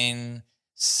 mundane,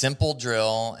 simple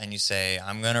drill. And you say,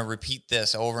 I'm going to repeat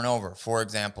this over and over. For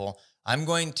example, I'm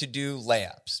going to do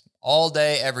layups all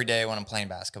day, every day when I'm playing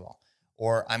basketball.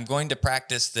 Or I'm going to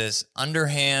practice this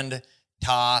underhand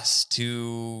toss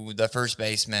to the first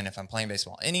baseman if I'm playing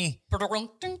baseball. I'm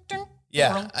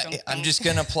just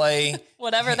going to play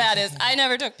whatever that is. I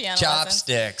never took piano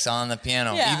chopsticks on the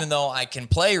piano, even though I can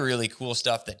play really cool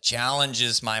stuff that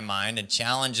challenges my mind and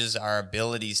challenges our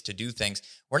abilities to do things.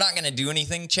 We're not going to do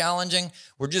anything challenging.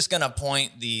 We're just going to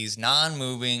point these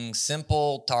non-moving,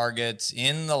 simple targets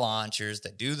in the launchers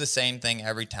that do the same thing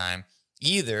every time.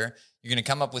 Either you're going to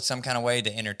come up with some kind of way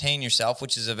to entertain yourself,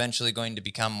 which is eventually going to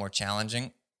become more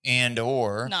challenging, and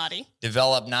or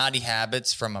develop naughty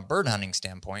habits from a bird hunting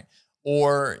standpoint,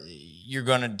 or you're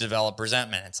going to develop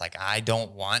resentment. It's like, I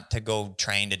don't want to go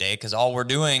train today because all we're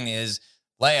doing is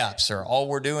layups, or all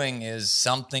we're doing is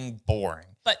something boring.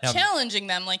 But now, challenging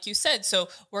them, like you said, so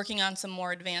working on some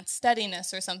more advanced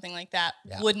steadiness or something like that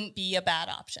wouldn't be a bad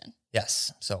option.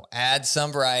 Yes. So add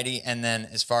some variety. And then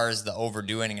as far as the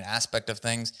overdoing an aspect of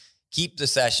things, keep the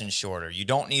sessions shorter. You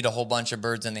don't need a whole bunch of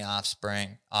birds in the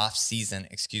off season,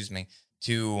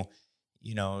 to,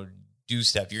 do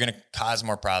stuff. You're going to cause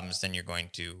more problems than you're going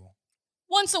to.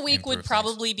 Once a week would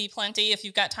probably be plenty if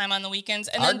you've got time on the weekends.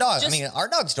 And our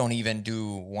dogs don't even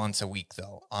do once a week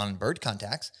though on bird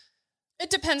contacts. It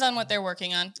depends on what they're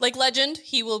working on. Like Legend,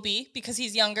 he will be, because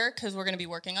he's younger, because we're going to be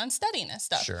working on steadiness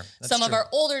stuff. Sure. Some of our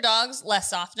older dogs,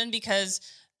 less often, because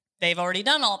they've already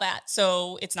done all that.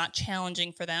 So it's not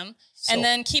challenging for them. And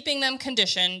then keeping them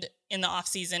conditioned in the off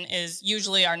season is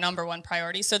usually our number one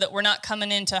priority, so that we're not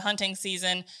coming into hunting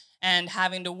season and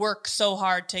having to work so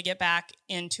hard to get back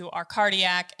into our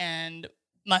cardiac and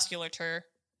musculature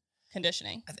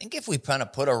conditioning. I think if we kind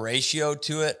of put a ratio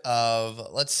to it of,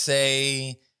 let's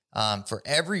say, for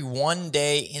every 1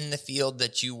 day in the field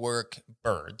that you work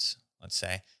birds, let's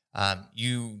say,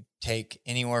 you take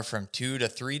anywhere from 2 to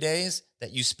 3 days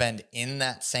that you spend in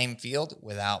that same field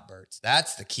without birds.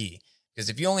 That's the key.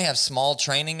 Because if you only have small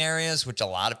training areas, which a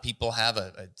lot of people have,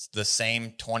 it's the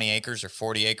same 20 acres or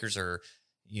 40 acres or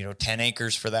 10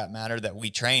 acres for that matter that we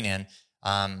train in,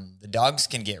 the dogs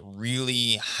can get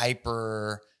really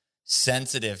hyper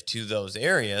sensitive to those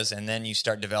areas, and then you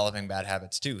start developing bad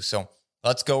habits too. So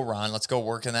let's go run, let's go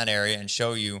work in that area and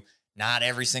show you not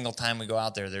every single time we go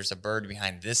out there, there's a bird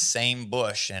behind this same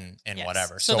bush and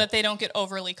whatever. So that they don't get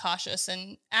overly cautious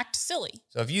and act silly.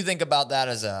 So if you think about that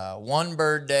as a 1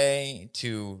 bird day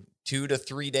to 2 to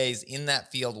 3 days in that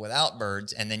field without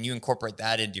birds, and then you incorporate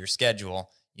that into your schedule,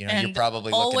 you're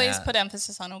probably always put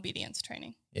emphasis on obedience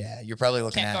training. Yeah, you're probably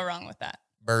looking Can't go wrong with that.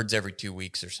 Birds every 2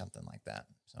 weeks or something like that.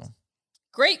 So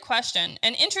great question,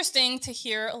 and interesting to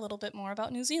hear a little bit more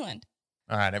about New Zealand.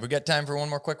 All right, have we got time for one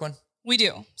more quick one? We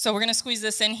do. So we're going to squeeze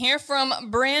this in here from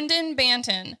Brandon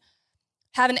Banton.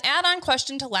 Have an add-on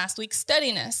question to last week's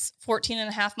steadiness.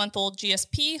 14-and-a-half-month-old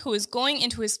GSP who is going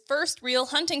into his first real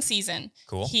hunting season.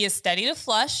 Cool. He is steady to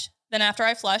flush. Then after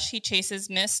I flush, he chases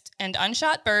missed and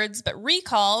unshot birds, but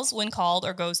recalls when called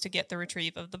or goes to get the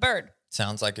retrieve of the bird.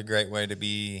 Sounds like a great way to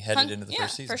be headed into the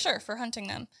first season. For sure, for hunting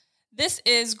them. This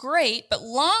is great, but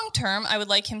long-term, I would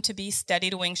like him to be steady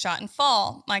to wing shot and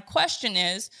fall. My question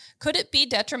is, could it be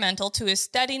detrimental to his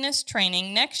steadiness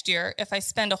training next year if I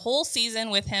spend a whole season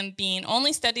with him being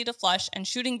only steady to flush and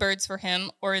shooting birds for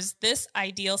him, or is this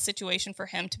ideal situation for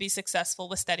him to be successful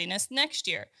with steadiness next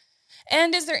year?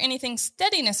 And is there anything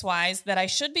steadiness-wise that I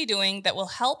should be doing that will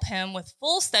help him with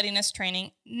full steadiness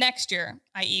training next year,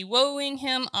 i.e. woeing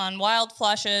him on wild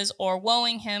flushes or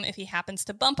woeing him if he happens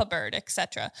to bump a bird,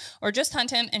 etc., or just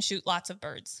hunt him and shoot lots of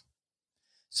birds?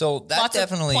 So that lots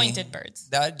definitely of pointed birds.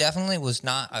 That definitely was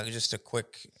not just a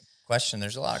quick question.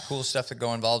 There's a lot of cool stuff that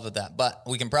go involved with that, but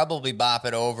we can probably bop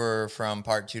it over from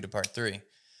part 2 to part 3.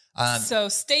 So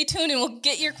stay tuned and we'll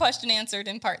get your question answered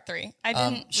in part 3. I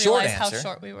didn't realize how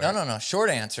short we were. No. Short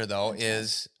answer, though,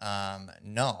 is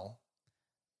no.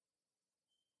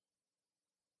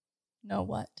 No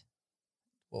what?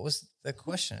 What was the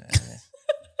question?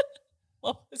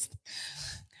 What was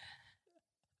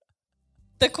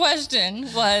the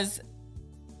question was,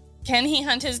 can he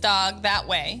hunt his dog that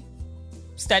way?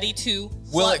 Steady to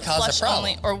will it cause a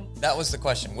problem? Only, or that was the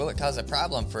question. Will it cause a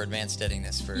problem for advanced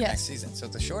steadiness for next season? So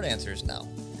the short answer is no.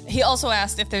 He also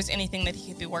asked if there's anything that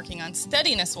he could be working on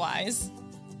steadiness-wise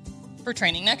for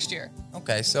training next year.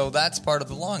 Okay, so that's part of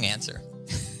the long answer.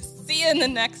 See you in the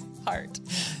next part.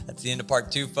 That's the end of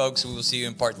part 2, folks. We will see you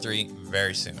in part 3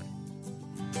 very soon.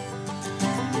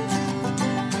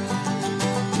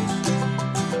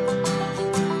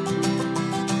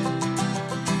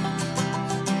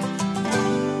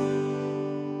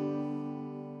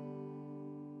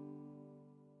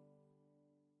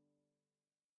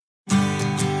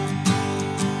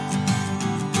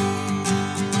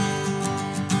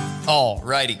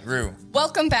 Alrighty, Rue.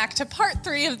 Welcome back to part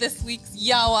 3 of this week's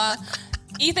Yawa.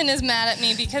 Ethan is mad at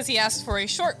me because he asked for a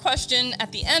short question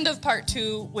at the end of part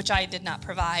 2, which I did not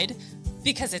provide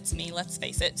because it's me, let's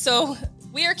face it. So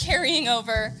we are carrying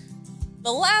over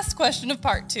the last question of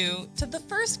part 2 to the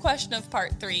first question of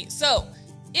part 3. So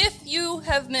if you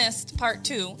have missed part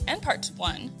 2 and part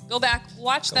 1, go back,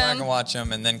 watch them. Go back and watch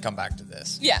them and then come back to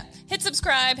this. Yeah. Hit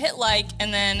subscribe, hit like,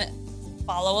 and then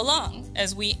follow along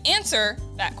as we answer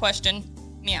that question.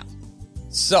 Meow.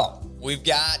 So we've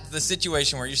got the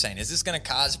situation where you're saying, is this going to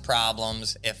cause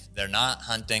problems if they're not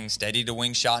hunting steady to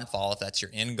wing, shot, and fall, if that's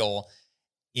your end goal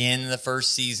in the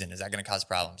first season? Is that going to cause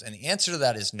problems? And the answer to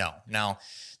that is no. Now,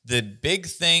 the big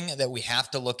thing that we have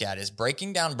to look at is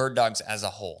breaking down bird dogs as a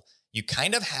whole. You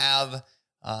kind of have,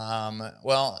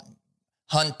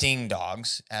 hunting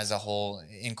dogs as a whole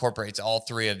incorporates all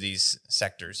 3 of these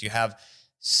sectors. You have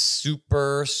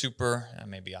I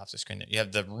may be off the screen. You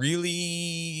have the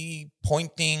really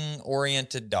pointing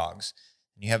oriented dogs.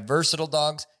 You have versatile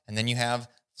dogs, and then you have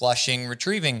flushing,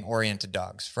 retrieving oriented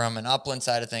dogs. From an upland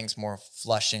side of things, more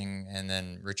flushing and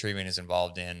then retrieving is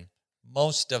involved in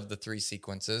most of the 3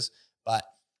 sequences, but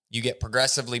you get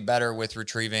progressively better with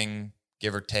retrieving,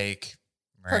 give or take.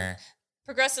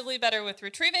 Progressively better with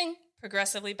retrieving,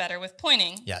 progressively better with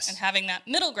pointing. Yes. And having that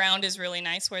middle ground is really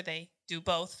nice where they do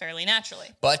both fairly naturally.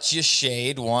 But you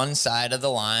shade one side of the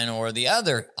line or the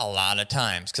other a lot of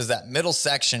times because that middle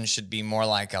section should be more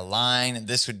like a line.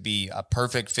 This would be a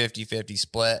perfect 50-50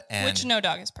 split. Which no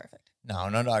dog is perfect.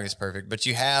 No dog is perfect. But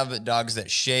you have dogs that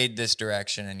shade this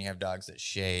direction and you have dogs that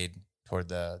shade toward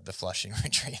the flushing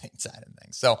retrieving side of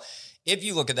things. So if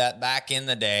you look at that back in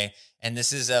the day, and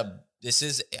this is,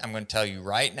 I'm going to tell you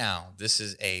right now, this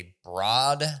is a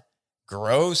broad,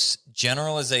 gross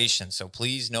generalization. So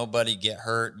please, nobody get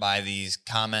hurt by these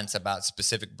comments about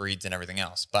specific breeds and everything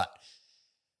else. But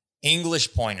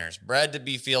English pointers, bred to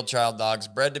be field trial dogs,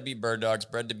 bred to be bird dogs,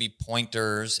 bred to be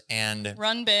pointers, and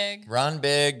run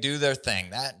big, do their thing.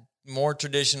 That more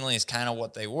traditionally is kind of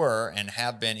what they were and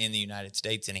have been in the United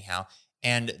States anyhow.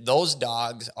 And those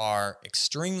dogs are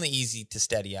extremely easy to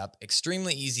steady up,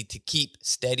 extremely easy to keep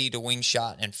steady to wing,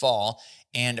 shot, and fall.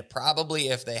 And probably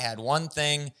if they had one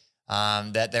thing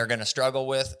that they're going to struggle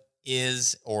with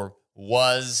is, or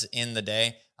was in the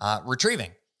day,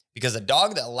 retrieving. Because a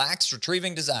dog that lacks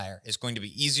retrieving desire is going to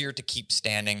be easier to keep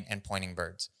standing and pointing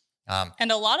birds.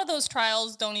 And a lot of those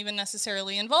trials don't even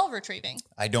necessarily involve retrieving.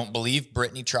 I don't believe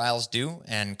Brittany trials do,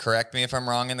 and correct me if I'm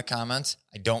wrong in the comments.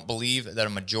 I don't believe that a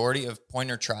majority of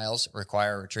pointer trials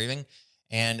require retrieving,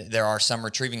 and there are some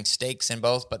retrieving stakes in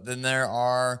both, but then there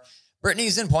are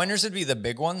Brittany's and pointers would be the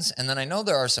big ones, and then I know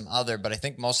there are some other, but I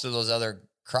think most of those other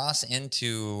cross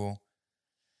into,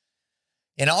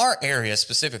 in our area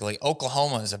specifically,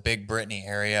 Oklahoma is a big Brittany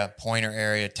area, pointer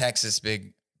area, Texas,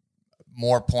 big,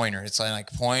 more pointer. It's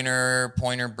like pointer,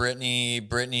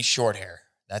 Brittany, short hair.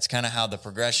 That's kind of how the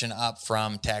progression up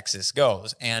from Texas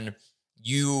goes. And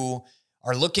you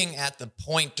are looking at the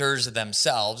pointers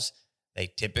themselves. They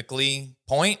typically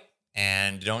point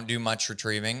and don't do much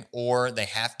retrieving, or they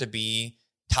have to be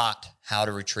taught how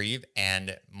to retrieve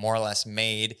and more or less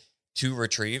made to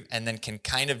retrieve, and then can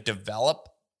kind of develop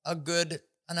a good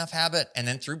enough habit. And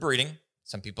then through breeding,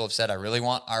 some people have said, I really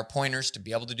want our pointers to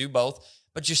be able to do both,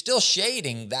 but you're still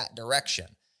shading that direction.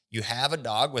 You have a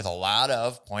dog with a lot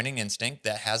of pointing instinct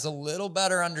that has a little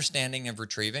better understanding of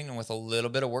retrieving, and with a little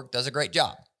bit of work does a great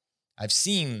job. I've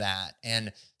seen that.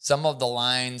 And some of the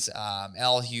lines,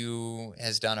 Hugh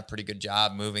has done a pretty good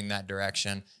job moving that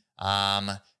direction.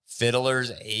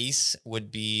 Fiddler's Ace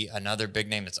would be another big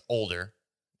name that's older.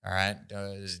 All right.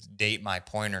 Date my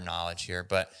pointer knowledge here,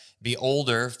 but be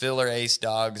older, Fiddler Ace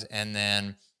dogs. And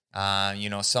then,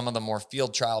 some of the more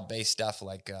field trial based stuff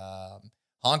like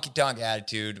Honky Tonk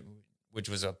Attitude, which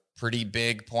was a pretty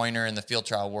big pointer in the field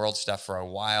trial world stuff for a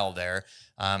while there.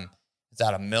 It's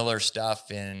out of Miller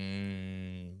stuff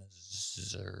in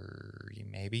Missouri,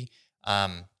 maybe.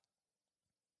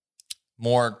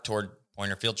 More toward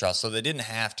pointer field trials. So they didn't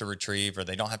have to retrieve, or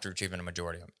they don't have to retrieve in a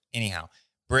majority of them. Anyhow,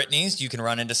 Brittany's, you can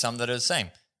run into some that are the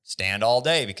same. Stand all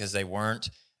day, because they weren't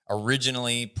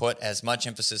originally put as much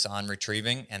emphasis on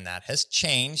retrieving, and that has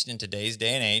changed in today's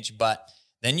day and age. But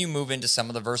then you move into some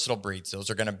of the versatile breeds. Those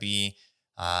are going to be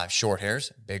short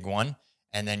hairs, big one.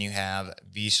 And then you have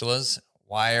Vizslas,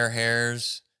 wire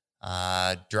hairs,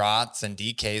 Draughts, and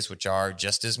DKs, which are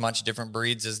just as much different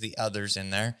breeds as the others in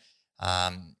there.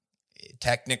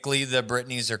 Technically, the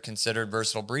Brittany's are considered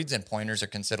versatile breeds, and pointers are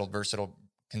considered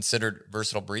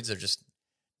versatile breeds. They're just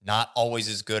not always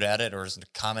as good at it, or as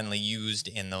commonly used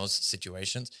in those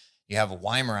situations. You have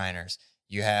Weimaraners.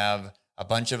 You have a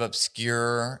bunch of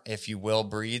obscure, if you will,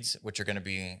 breeds, which are going to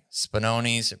be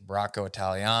Spinonis, Bracco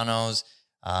Italianos,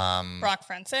 Braque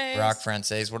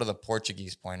Français. What are the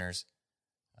Portuguese pointers?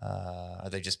 Are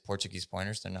they just Portuguese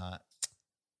pointers? They're not.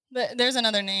 There's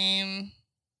another name.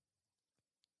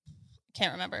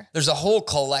 Can't remember. There's a whole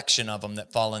collection of them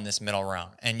that fall in this middle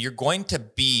round, and you're going to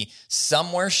be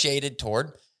somewhere shaded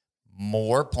toward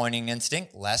more pointing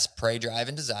instinct, less prey drive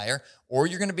and desire, or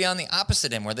you're going to be on the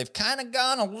opposite end where they've kind of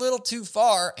gone a little too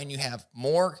far and you have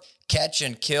more catch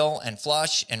and kill and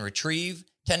flush and retrieve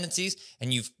tendencies,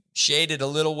 and you've shaded a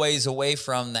little ways away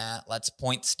from that let's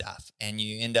point stuff, and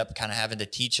you end up kind of having to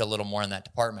teach a little more in that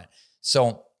department.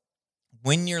 So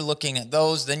when you're looking at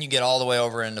those, then you get all the way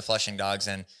over into flushing dogs,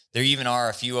 and there even are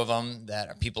a few of them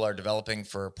that people are developing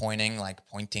for pointing, like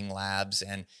pointing labs,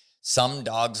 and some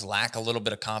dogs lack a little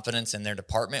bit of confidence in their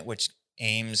department, which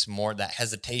aims more, that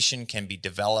hesitation can be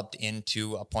developed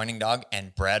into a pointing dog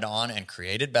and bred on and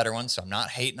created better ones. So I'm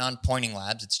not hating on pointing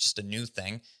labs. It's just a new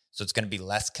thing. So it's going to be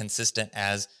less consistent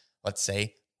as, let's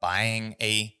say, buying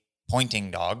a pointing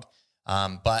dog.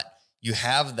 But you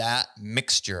have that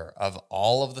mixture of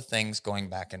all of the things going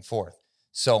back and forth.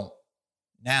 So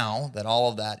now that all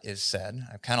of that is said,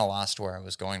 I've kind of lost where I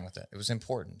was going with it. It was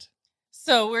important.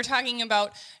 So we're talking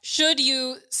about, should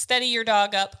you steady your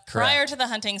dog up prior to the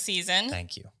hunting season?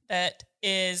 Thank you. That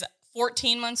is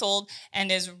 14 months old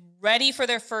and is ready for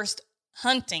their first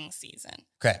hunting season.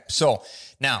 Okay. So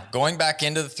now going back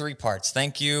into the 3 parts.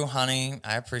 Thank you, honey.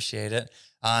 I appreciate it.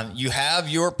 You have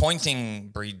your pointing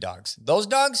breed dogs. Those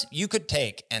dogs you could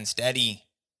take and steady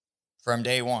from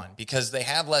day one, because they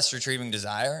have less retrieving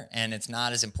desire, and it's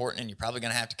not as important, and you're probably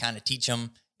going to have to kind of teach them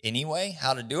anyway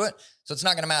how to do it. So it's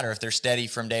not going to matter if they're steady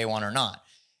from day one or not.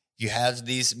 You have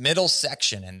these middle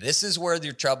section, and this is where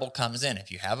your trouble comes in. If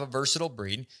you have a versatile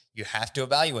breed, you have to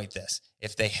evaluate this.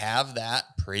 If they have that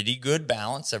pretty good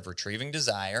balance of retrieving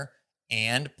desire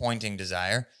and pointing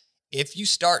desire, if you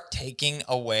start taking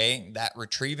away that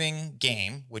retrieving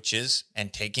game,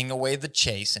 and taking away the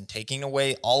chase and taking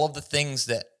away all of the things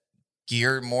that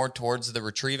gear more towards the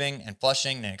retrieving and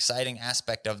flushing and exciting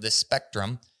aspect of this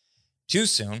spectrum too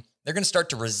soon, they're going to start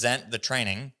to resent the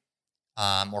training,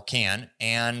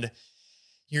 and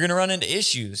you're going to run into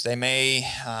issues. They may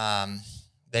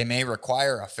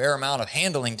require a fair amount of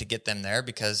handling to get them there,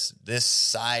 because this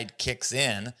side kicks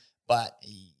in, but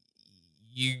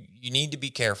you need to be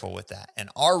careful with that. And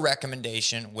our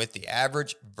recommendation with the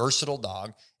average versatile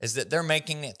dog is that they're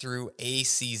making it through a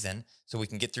season, so we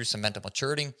can get through some mental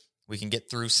maturity. We can get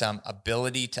through some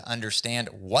ability to understand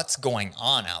what's going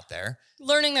on out there.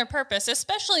 Learning their purpose,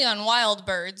 especially on wild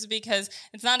birds, because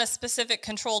it's not a specific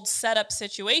controlled setup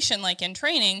situation like in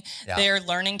training. Yeah. They're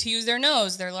learning to use their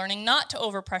nose. They're learning not to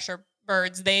overpressure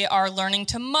birds. They are learning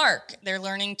to mark. They're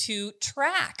learning to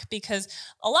track, because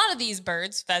a lot of these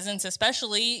birds, pheasants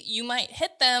especially, you might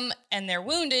hit them and they're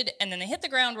wounded and then they hit the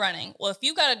ground running. Well, if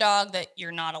you've got a dog that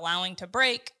you're not allowing to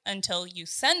break until you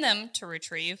send them to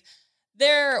retrieve,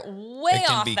 they're way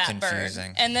off that confusing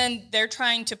bird. And then they're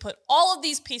trying to put all of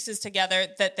these pieces together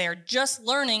that they're just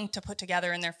learning to put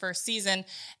together in their first season,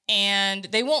 and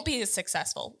they won't be as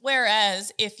successful.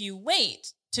 Whereas if you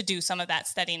wait to do some of that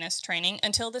steadiness training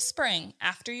until the spring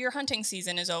after your hunting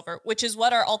season is over, which is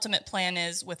what our ultimate plan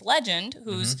is with Legend,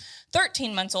 who's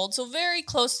 13 months old, so very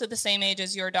close to the same age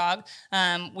as your dog.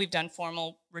 We've done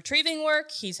formal retrieving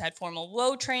work. He's had formal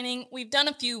whoa training. We've done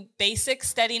a few basic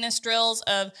steadiness drills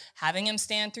of having him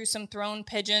stand through some thrown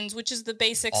pigeons, which is the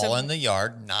basics. All in the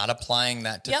yard, not applying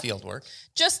that to field work.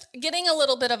 Just getting a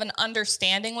little bit of an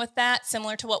understanding with that,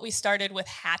 similar to what we started with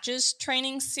Hatch's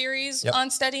training series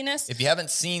on steadiness. If you haven't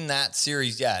seen that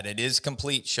series yet, it is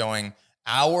complete, showing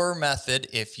our method,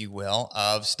 if you will,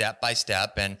 of step by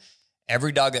step. And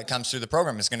every dog that comes through the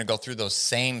program is going to go through those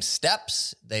same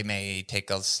steps. They may take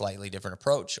a slightly different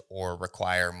approach or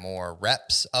require more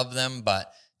reps of them,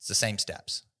 but it's the same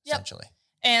steps. essentially.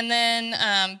 And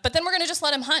then, but then we're going to just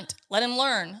let him hunt, let him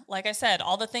learn. Like I said,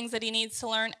 all the things that he needs to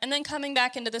learn. And then coming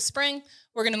back into the spring,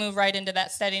 we're going to move right into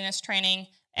that steadiness training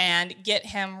and get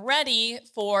him ready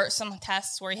for some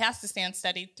tests where he has to stand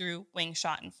steady through wing,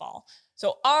 shot, and fall.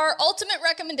 So our ultimate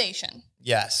recommendation,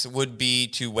 yes, would be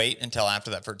to wait until after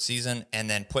that first season and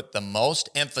then put the most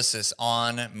emphasis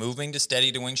on moving to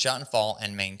steady to wing, shot, and fall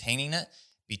and maintaining it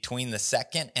between the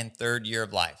second and third year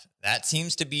of life. That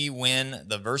seems to be when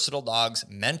the versatile dog's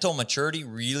mental maturity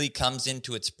really comes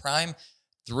into its prime.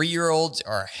 3-year-olds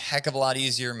are a heck of a lot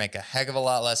easier, make a heck of a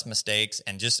lot less mistakes,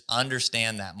 and just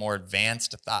understand that more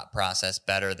advanced thought process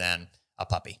better than a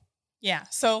puppy. Yeah.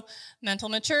 So mental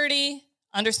maturity,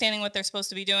 understanding what they're supposed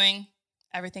to be doing,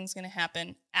 everything's going to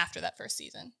happen after that first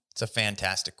season. It's a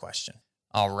fantastic question.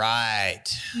 All right.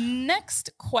 Next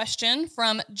question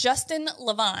from Justin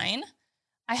Levine.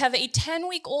 I have a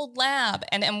 10-week-old lab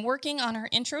and am working on her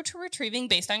intro to retrieving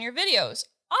based on your videos.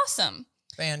 Awesome.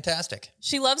 Fantastic.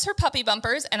 She loves her puppy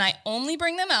bumpers, and I only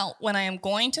bring them out when I am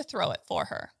going to throw it for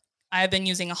her. I have been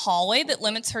using a hallway that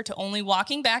limits her to only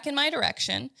walking back in my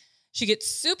direction. She gets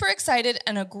super excited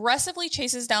and aggressively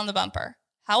chases down the bumper.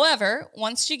 However,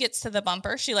 once she gets to the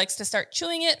bumper, she likes to start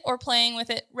chewing it or playing with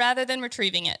it rather than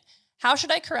retrieving it. How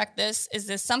should I correct this? Is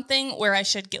this something where I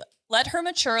should let her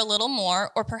mature a little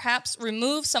more or perhaps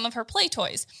remove some of her play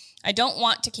toys? I don't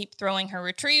want to keep throwing her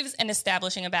retrieves and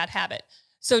establishing a bad habit.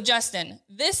 So Justin,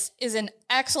 this is an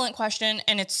excellent question,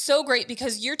 and it's so great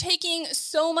because you're taking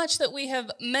so much that we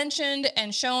have mentioned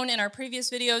and shown in our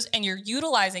previous videos, and you're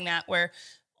utilizing that where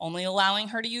only allowing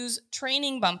her to use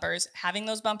training bumpers, having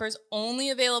those bumpers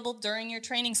only available during your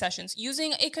training sessions,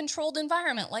 using a controlled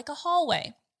environment like a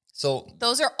hallway. So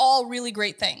those are all really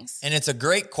great things. And it's a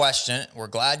great question. We're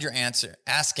glad you're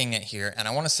asking it here. And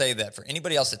I want to say that for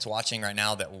anybody else that's watching right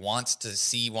now that wants to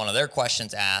see one of their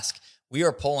questions asked, we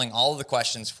are pulling all of the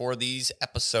questions for these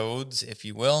episodes, if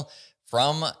you will,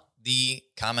 from the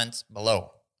comments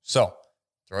below. So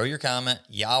throw your comment,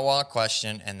 Yawa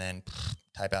question, and then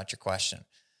type out your question.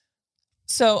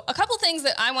 So a couple things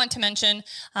that I want to mention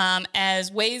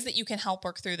as ways that you can help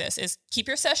work through this is keep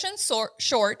your sessions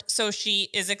short so she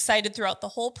is excited throughout the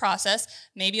whole process.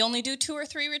 Maybe only do 2 or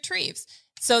 3 retrieves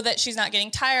so that she's not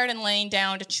getting tired and laying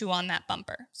down to chew on that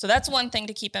bumper. So that's one thing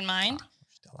to keep in mind.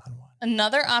 Still on one.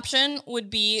 Another option would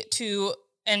be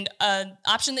and an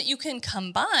option that you can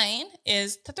combine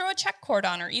is to throw a check cord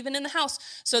on her, even in the house,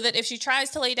 so that if she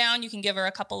tries to lay down, you can give her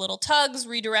a couple little tugs,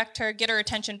 redirect her, get her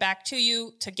attention back to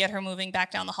you to get her moving back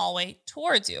down the hallway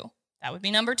towards you. That would be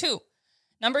number 2.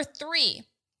 Number 3,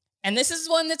 and this is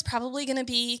one that's probably going to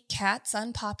be Kat's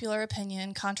unpopular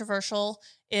opinion, controversial,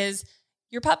 is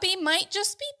your puppy might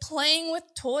just be playing with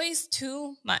toys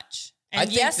too much. And I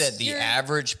think that the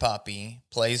average puppy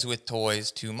plays with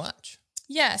toys too much.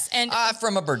 Yes. And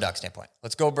from a bird dog standpoint,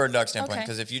 let's go bird dog standpoint.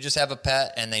 Because if you just have a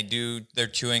pet and they're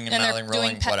chewing and mouthing,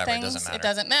 rolling, whatever, it doesn't matter. It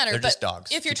doesn't matter. They're just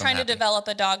dogs. If you're trying to develop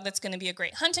a dog that's going to be a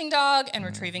great hunting dog and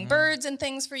retrieving birds and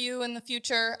things for you in the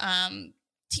future,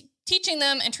 teaching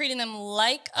them and treating them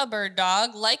like a bird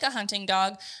dog, like a hunting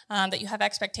dog, that you have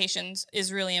expectations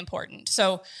is really important.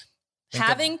 So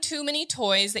having too many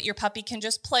toys that your puppy can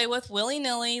just play with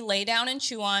willy-nilly, lay down and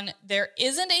chew on, there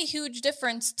isn't a huge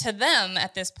difference to them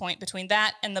at this point between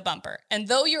that and the bumper. And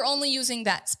though you're only using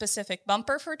that specific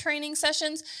bumper for training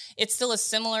sessions, it still is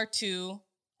similar to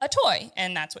a toy.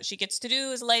 And that's what she gets to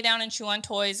do is lay down and chew on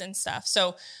toys and stuff.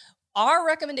 So our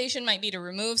recommendation might be to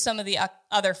remove some of the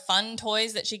other fun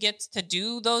toys that she gets to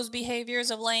do those behaviors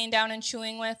of laying down and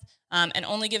chewing with, and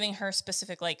only giving her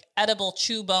specific like edible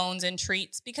chew bones and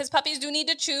treats because puppies do need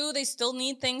to chew. They still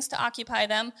need things to occupy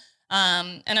them.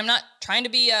 And I'm not trying to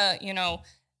be a,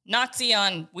 Nazi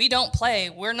on we don't play.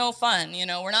 We're no fun.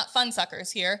 We're not fun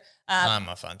suckers here. I'm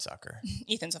a fun sucker.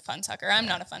 Ethan's a fun sucker. I'm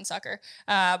not a fun sucker.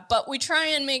 But we try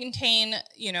and maintain,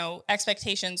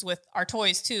 expectations with our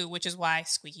toys too, which is why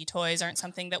squeaky toys aren't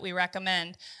something that we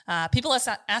recommend. People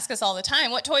ask us all the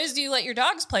time, what toys do you let your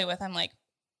dogs play with? I'm like,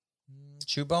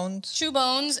 chew bones. Chew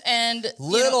bones and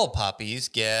little puppies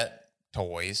get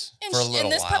toys for a little while.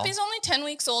 And this puppy's only 10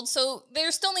 weeks old, so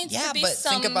there still needs to be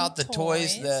some think about the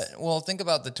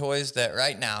toys that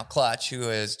right now, Clutch, who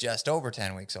is just over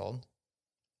 10 weeks old,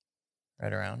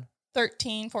 right around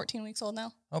 13, 14 weeks old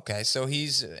now. Okay, so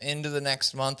he's into the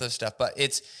next month of stuff, but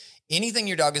it's anything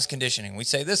your dog is conditioning. We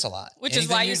say this a lot. Which is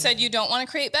why you said you don't want to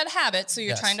create bad habits, so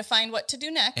you're trying to find what to do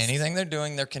next. Anything they're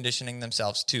doing, they're conditioning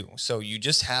themselves too. So you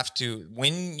just have to,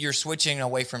 when you're switching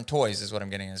away from toys is what I'm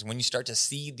getting is when you start to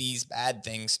see these bad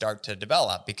things start to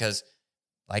develop because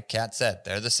like Kat said,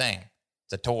 they're the same.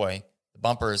 It's a toy. The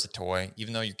bumper is a toy.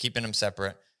 Even though you're keeping them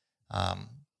separate,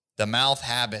 the mouth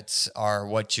habits are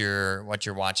what you're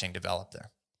watching develop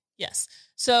there. Yes.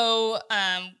 So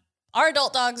our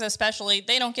adult dogs especially,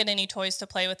 they don't get any toys to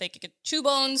play with. They could get chew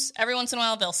bones. Every once in a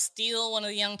while, they'll steal one of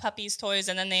the young puppies' toys,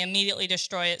 and then they immediately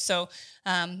destroy it. So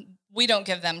we don't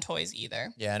give them toys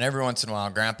either. Yeah, and every once in a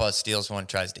while, Grandpa steals one and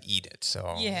tries to eat it.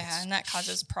 So yeah, and that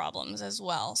causes problems as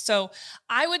well. So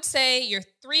I would say your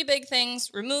 3 big things: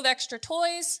 remove extra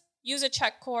toys, use a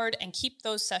check cord, and keep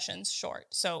those sessions short.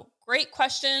 So great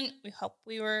question. We hope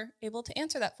we were able to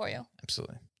answer that for you.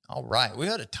 Absolutely. All right. We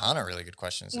had a ton of really good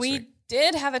questions this week.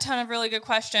 Did have a ton of really good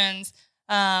questions.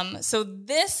 So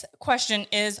this question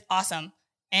is awesome.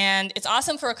 And it's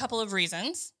awesome for a couple of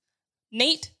reasons.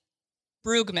 Nate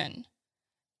Brugman,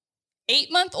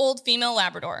 8-month-old female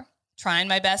Labrador. Trying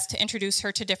my best to introduce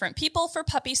her to different people for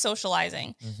puppy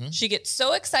socializing. Mm-hmm. She gets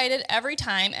so excited every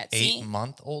time at seeing...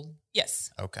 8-month-old? Yes.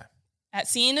 Okay. At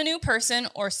seeing a new person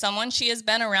or someone she has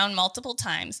been around multiple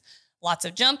times. Lots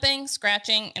of jumping,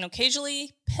 scratching, and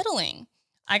occasionally piddling.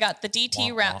 I got the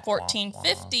DT Wrap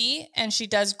 1450, and she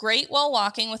does great while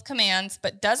walking with commands,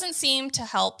 but doesn't seem to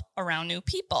help around new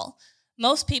people.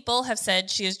 Most people have said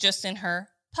she is just in her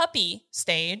puppy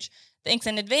stage. Thanks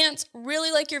in advance.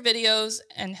 Really like your videos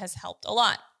and has helped a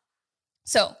lot.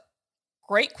 So,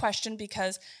 great question,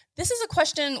 because this is a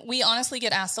question we honestly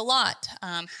get asked a lot.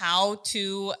 How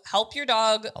to help your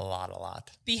dog a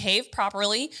lot behave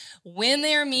properly when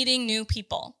they are meeting new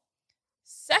people.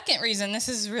 Second reason, this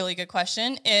is a really good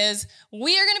question, is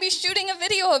we are going to be shooting a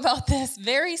video about this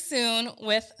very soon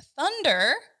with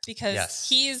Thunder, because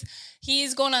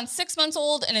he's going on 6 months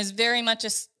old and is very much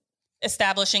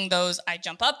establishing those I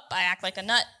jump up, I act like a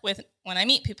nut when I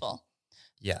meet people.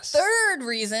 Yes. Third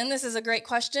reason, this is a great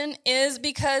question, is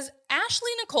because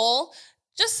Ashley Nicole,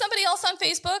 just somebody else on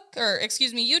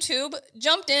YouTube,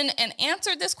 jumped in and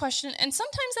answered this question. And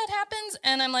sometimes that happens.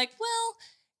 And I'm like, well,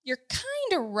 you're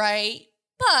kind of right,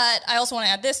 but I also want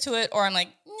to add this to it. Or I'm like,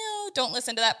 no, don't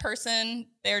listen to that person.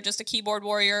 They're just a keyboard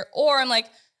warrior. Or I'm like,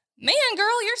 man,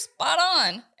 girl, you're spot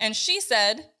on. And she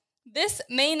said, this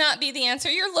may not be the answer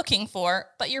you're looking for,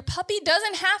 but your puppy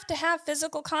doesn't have to have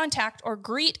physical contact or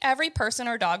greet every person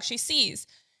or dog she sees.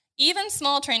 Even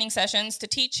small training sessions to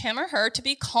teach him or her to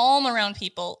be calm around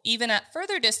people, even at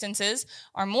further distances,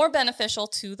 are more beneficial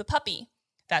to the puppy.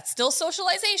 That's still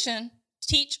socialization.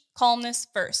 Teach calmness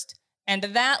first. And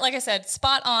that, like I said,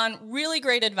 spot on, really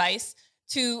great advice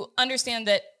to understand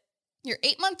that your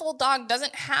 8-month-old dog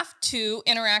doesn't have to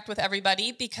interact with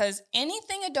everybody, because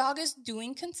anything a dog is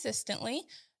doing consistently,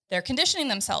 they're conditioning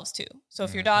themselves to. So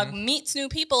if your dog meets new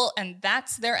people and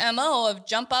that's their MO of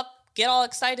jump up, get all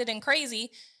excited and crazy,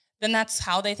 then that's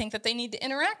how they think that they need to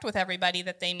interact with everybody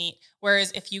that they meet.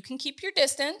 Whereas if you can keep your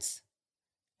distance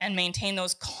and maintain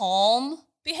those calm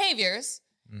behaviors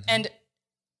and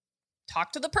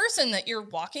talk to the person that you're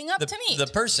walking up to meet. The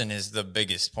person is the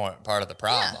biggest part of the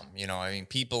problem. Yeah. You know, I mean,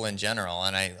 people in general,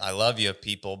 and I love you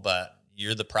people, but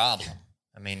you're the problem.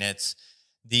 I mean, it's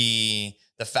the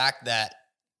fact that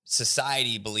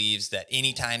society believes that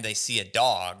anytime they see a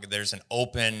dog, there's an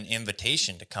open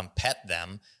invitation to come pet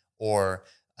them, or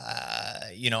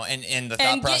and the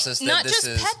thought process that not this just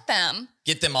is pet them,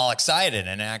 get them all excited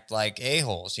and act like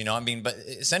a-holes, I mean, but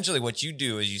essentially what you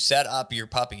do is you set up your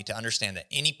puppy to understand that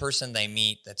any person they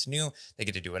meet that's new, they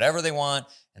get to do whatever they want,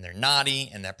 and they're naughty,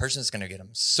 and that person's going to get them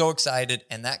so excited,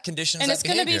 and that conditions that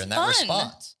behavior and that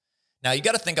response. Now, you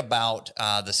got to think about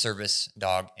the service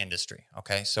dog industry,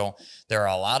 okay? So there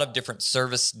are a lot of different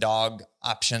service dog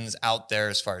options out there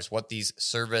as far as what these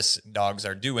service dogs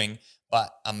are doing, but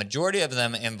a majority of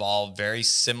them involve very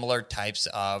similar types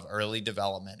of early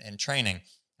development and training.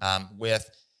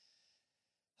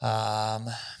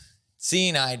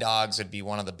 Seeing eye dogs would be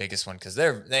one of the biggest ones, because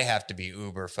they have to be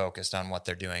uber focused on what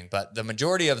they're doing. But the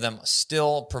majority of them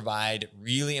still provide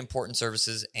really important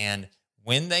services. And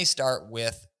when they start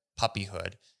with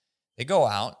puppyhood, they go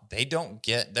out,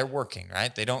 they're working,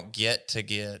 right? They don't get to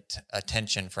get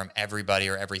attention from everybody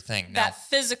or everything. Now, that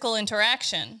physical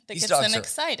interaction that gets them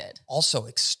excited. Also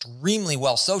extremely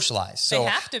well socialized. So they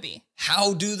have to be.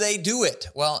 How do they do it?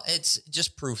 Well, it's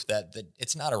just proof that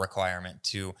it's not a requirement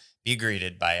to be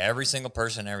greeted by every single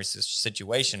person, every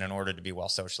situation in order to be well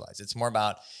socialized. It's more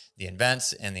about the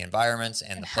events and the environments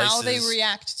and the places. How they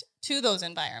react to those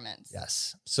environments.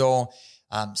 Yes. So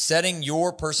setting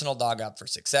your personal dog up for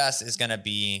success is going to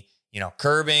be,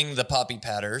 curbing the puppy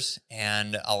petters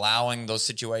and allowing those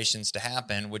situations to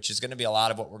happen, which is going to be a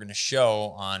lot of what we're going to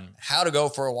show on how to go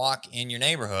for a walk in your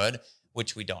neighborhood,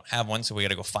 which we don't have one, so we got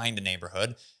to go find a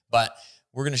neighborhood. But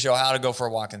we're going to show how to go for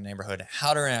a walk in the neighborhood,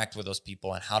 how to interact with those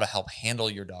people, and how to help handle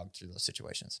your dog through those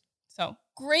situations. So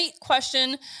great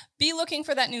question. Be looking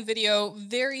for that new video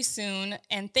very soon.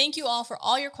 And thank you all for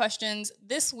all your questions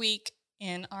this week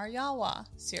in our Yawa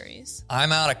series.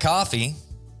 I'm out of coffee.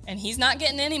 And he's not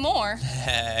getting any more.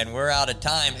 And we're out of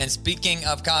time. And speaking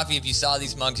of coffee, if you saw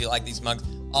these mugs, you like these mugs,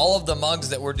 all of the mugs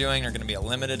that we're doing are going to be a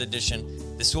limited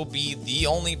edition. This will be the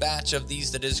only batch of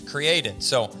these that is created.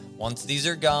 So once these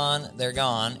are gone, they're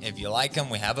gone. If you like them,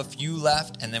 we have a few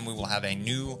left, and then we will have a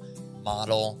new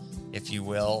model, if you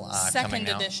will, Second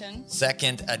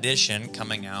edition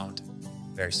coming out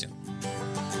very soon.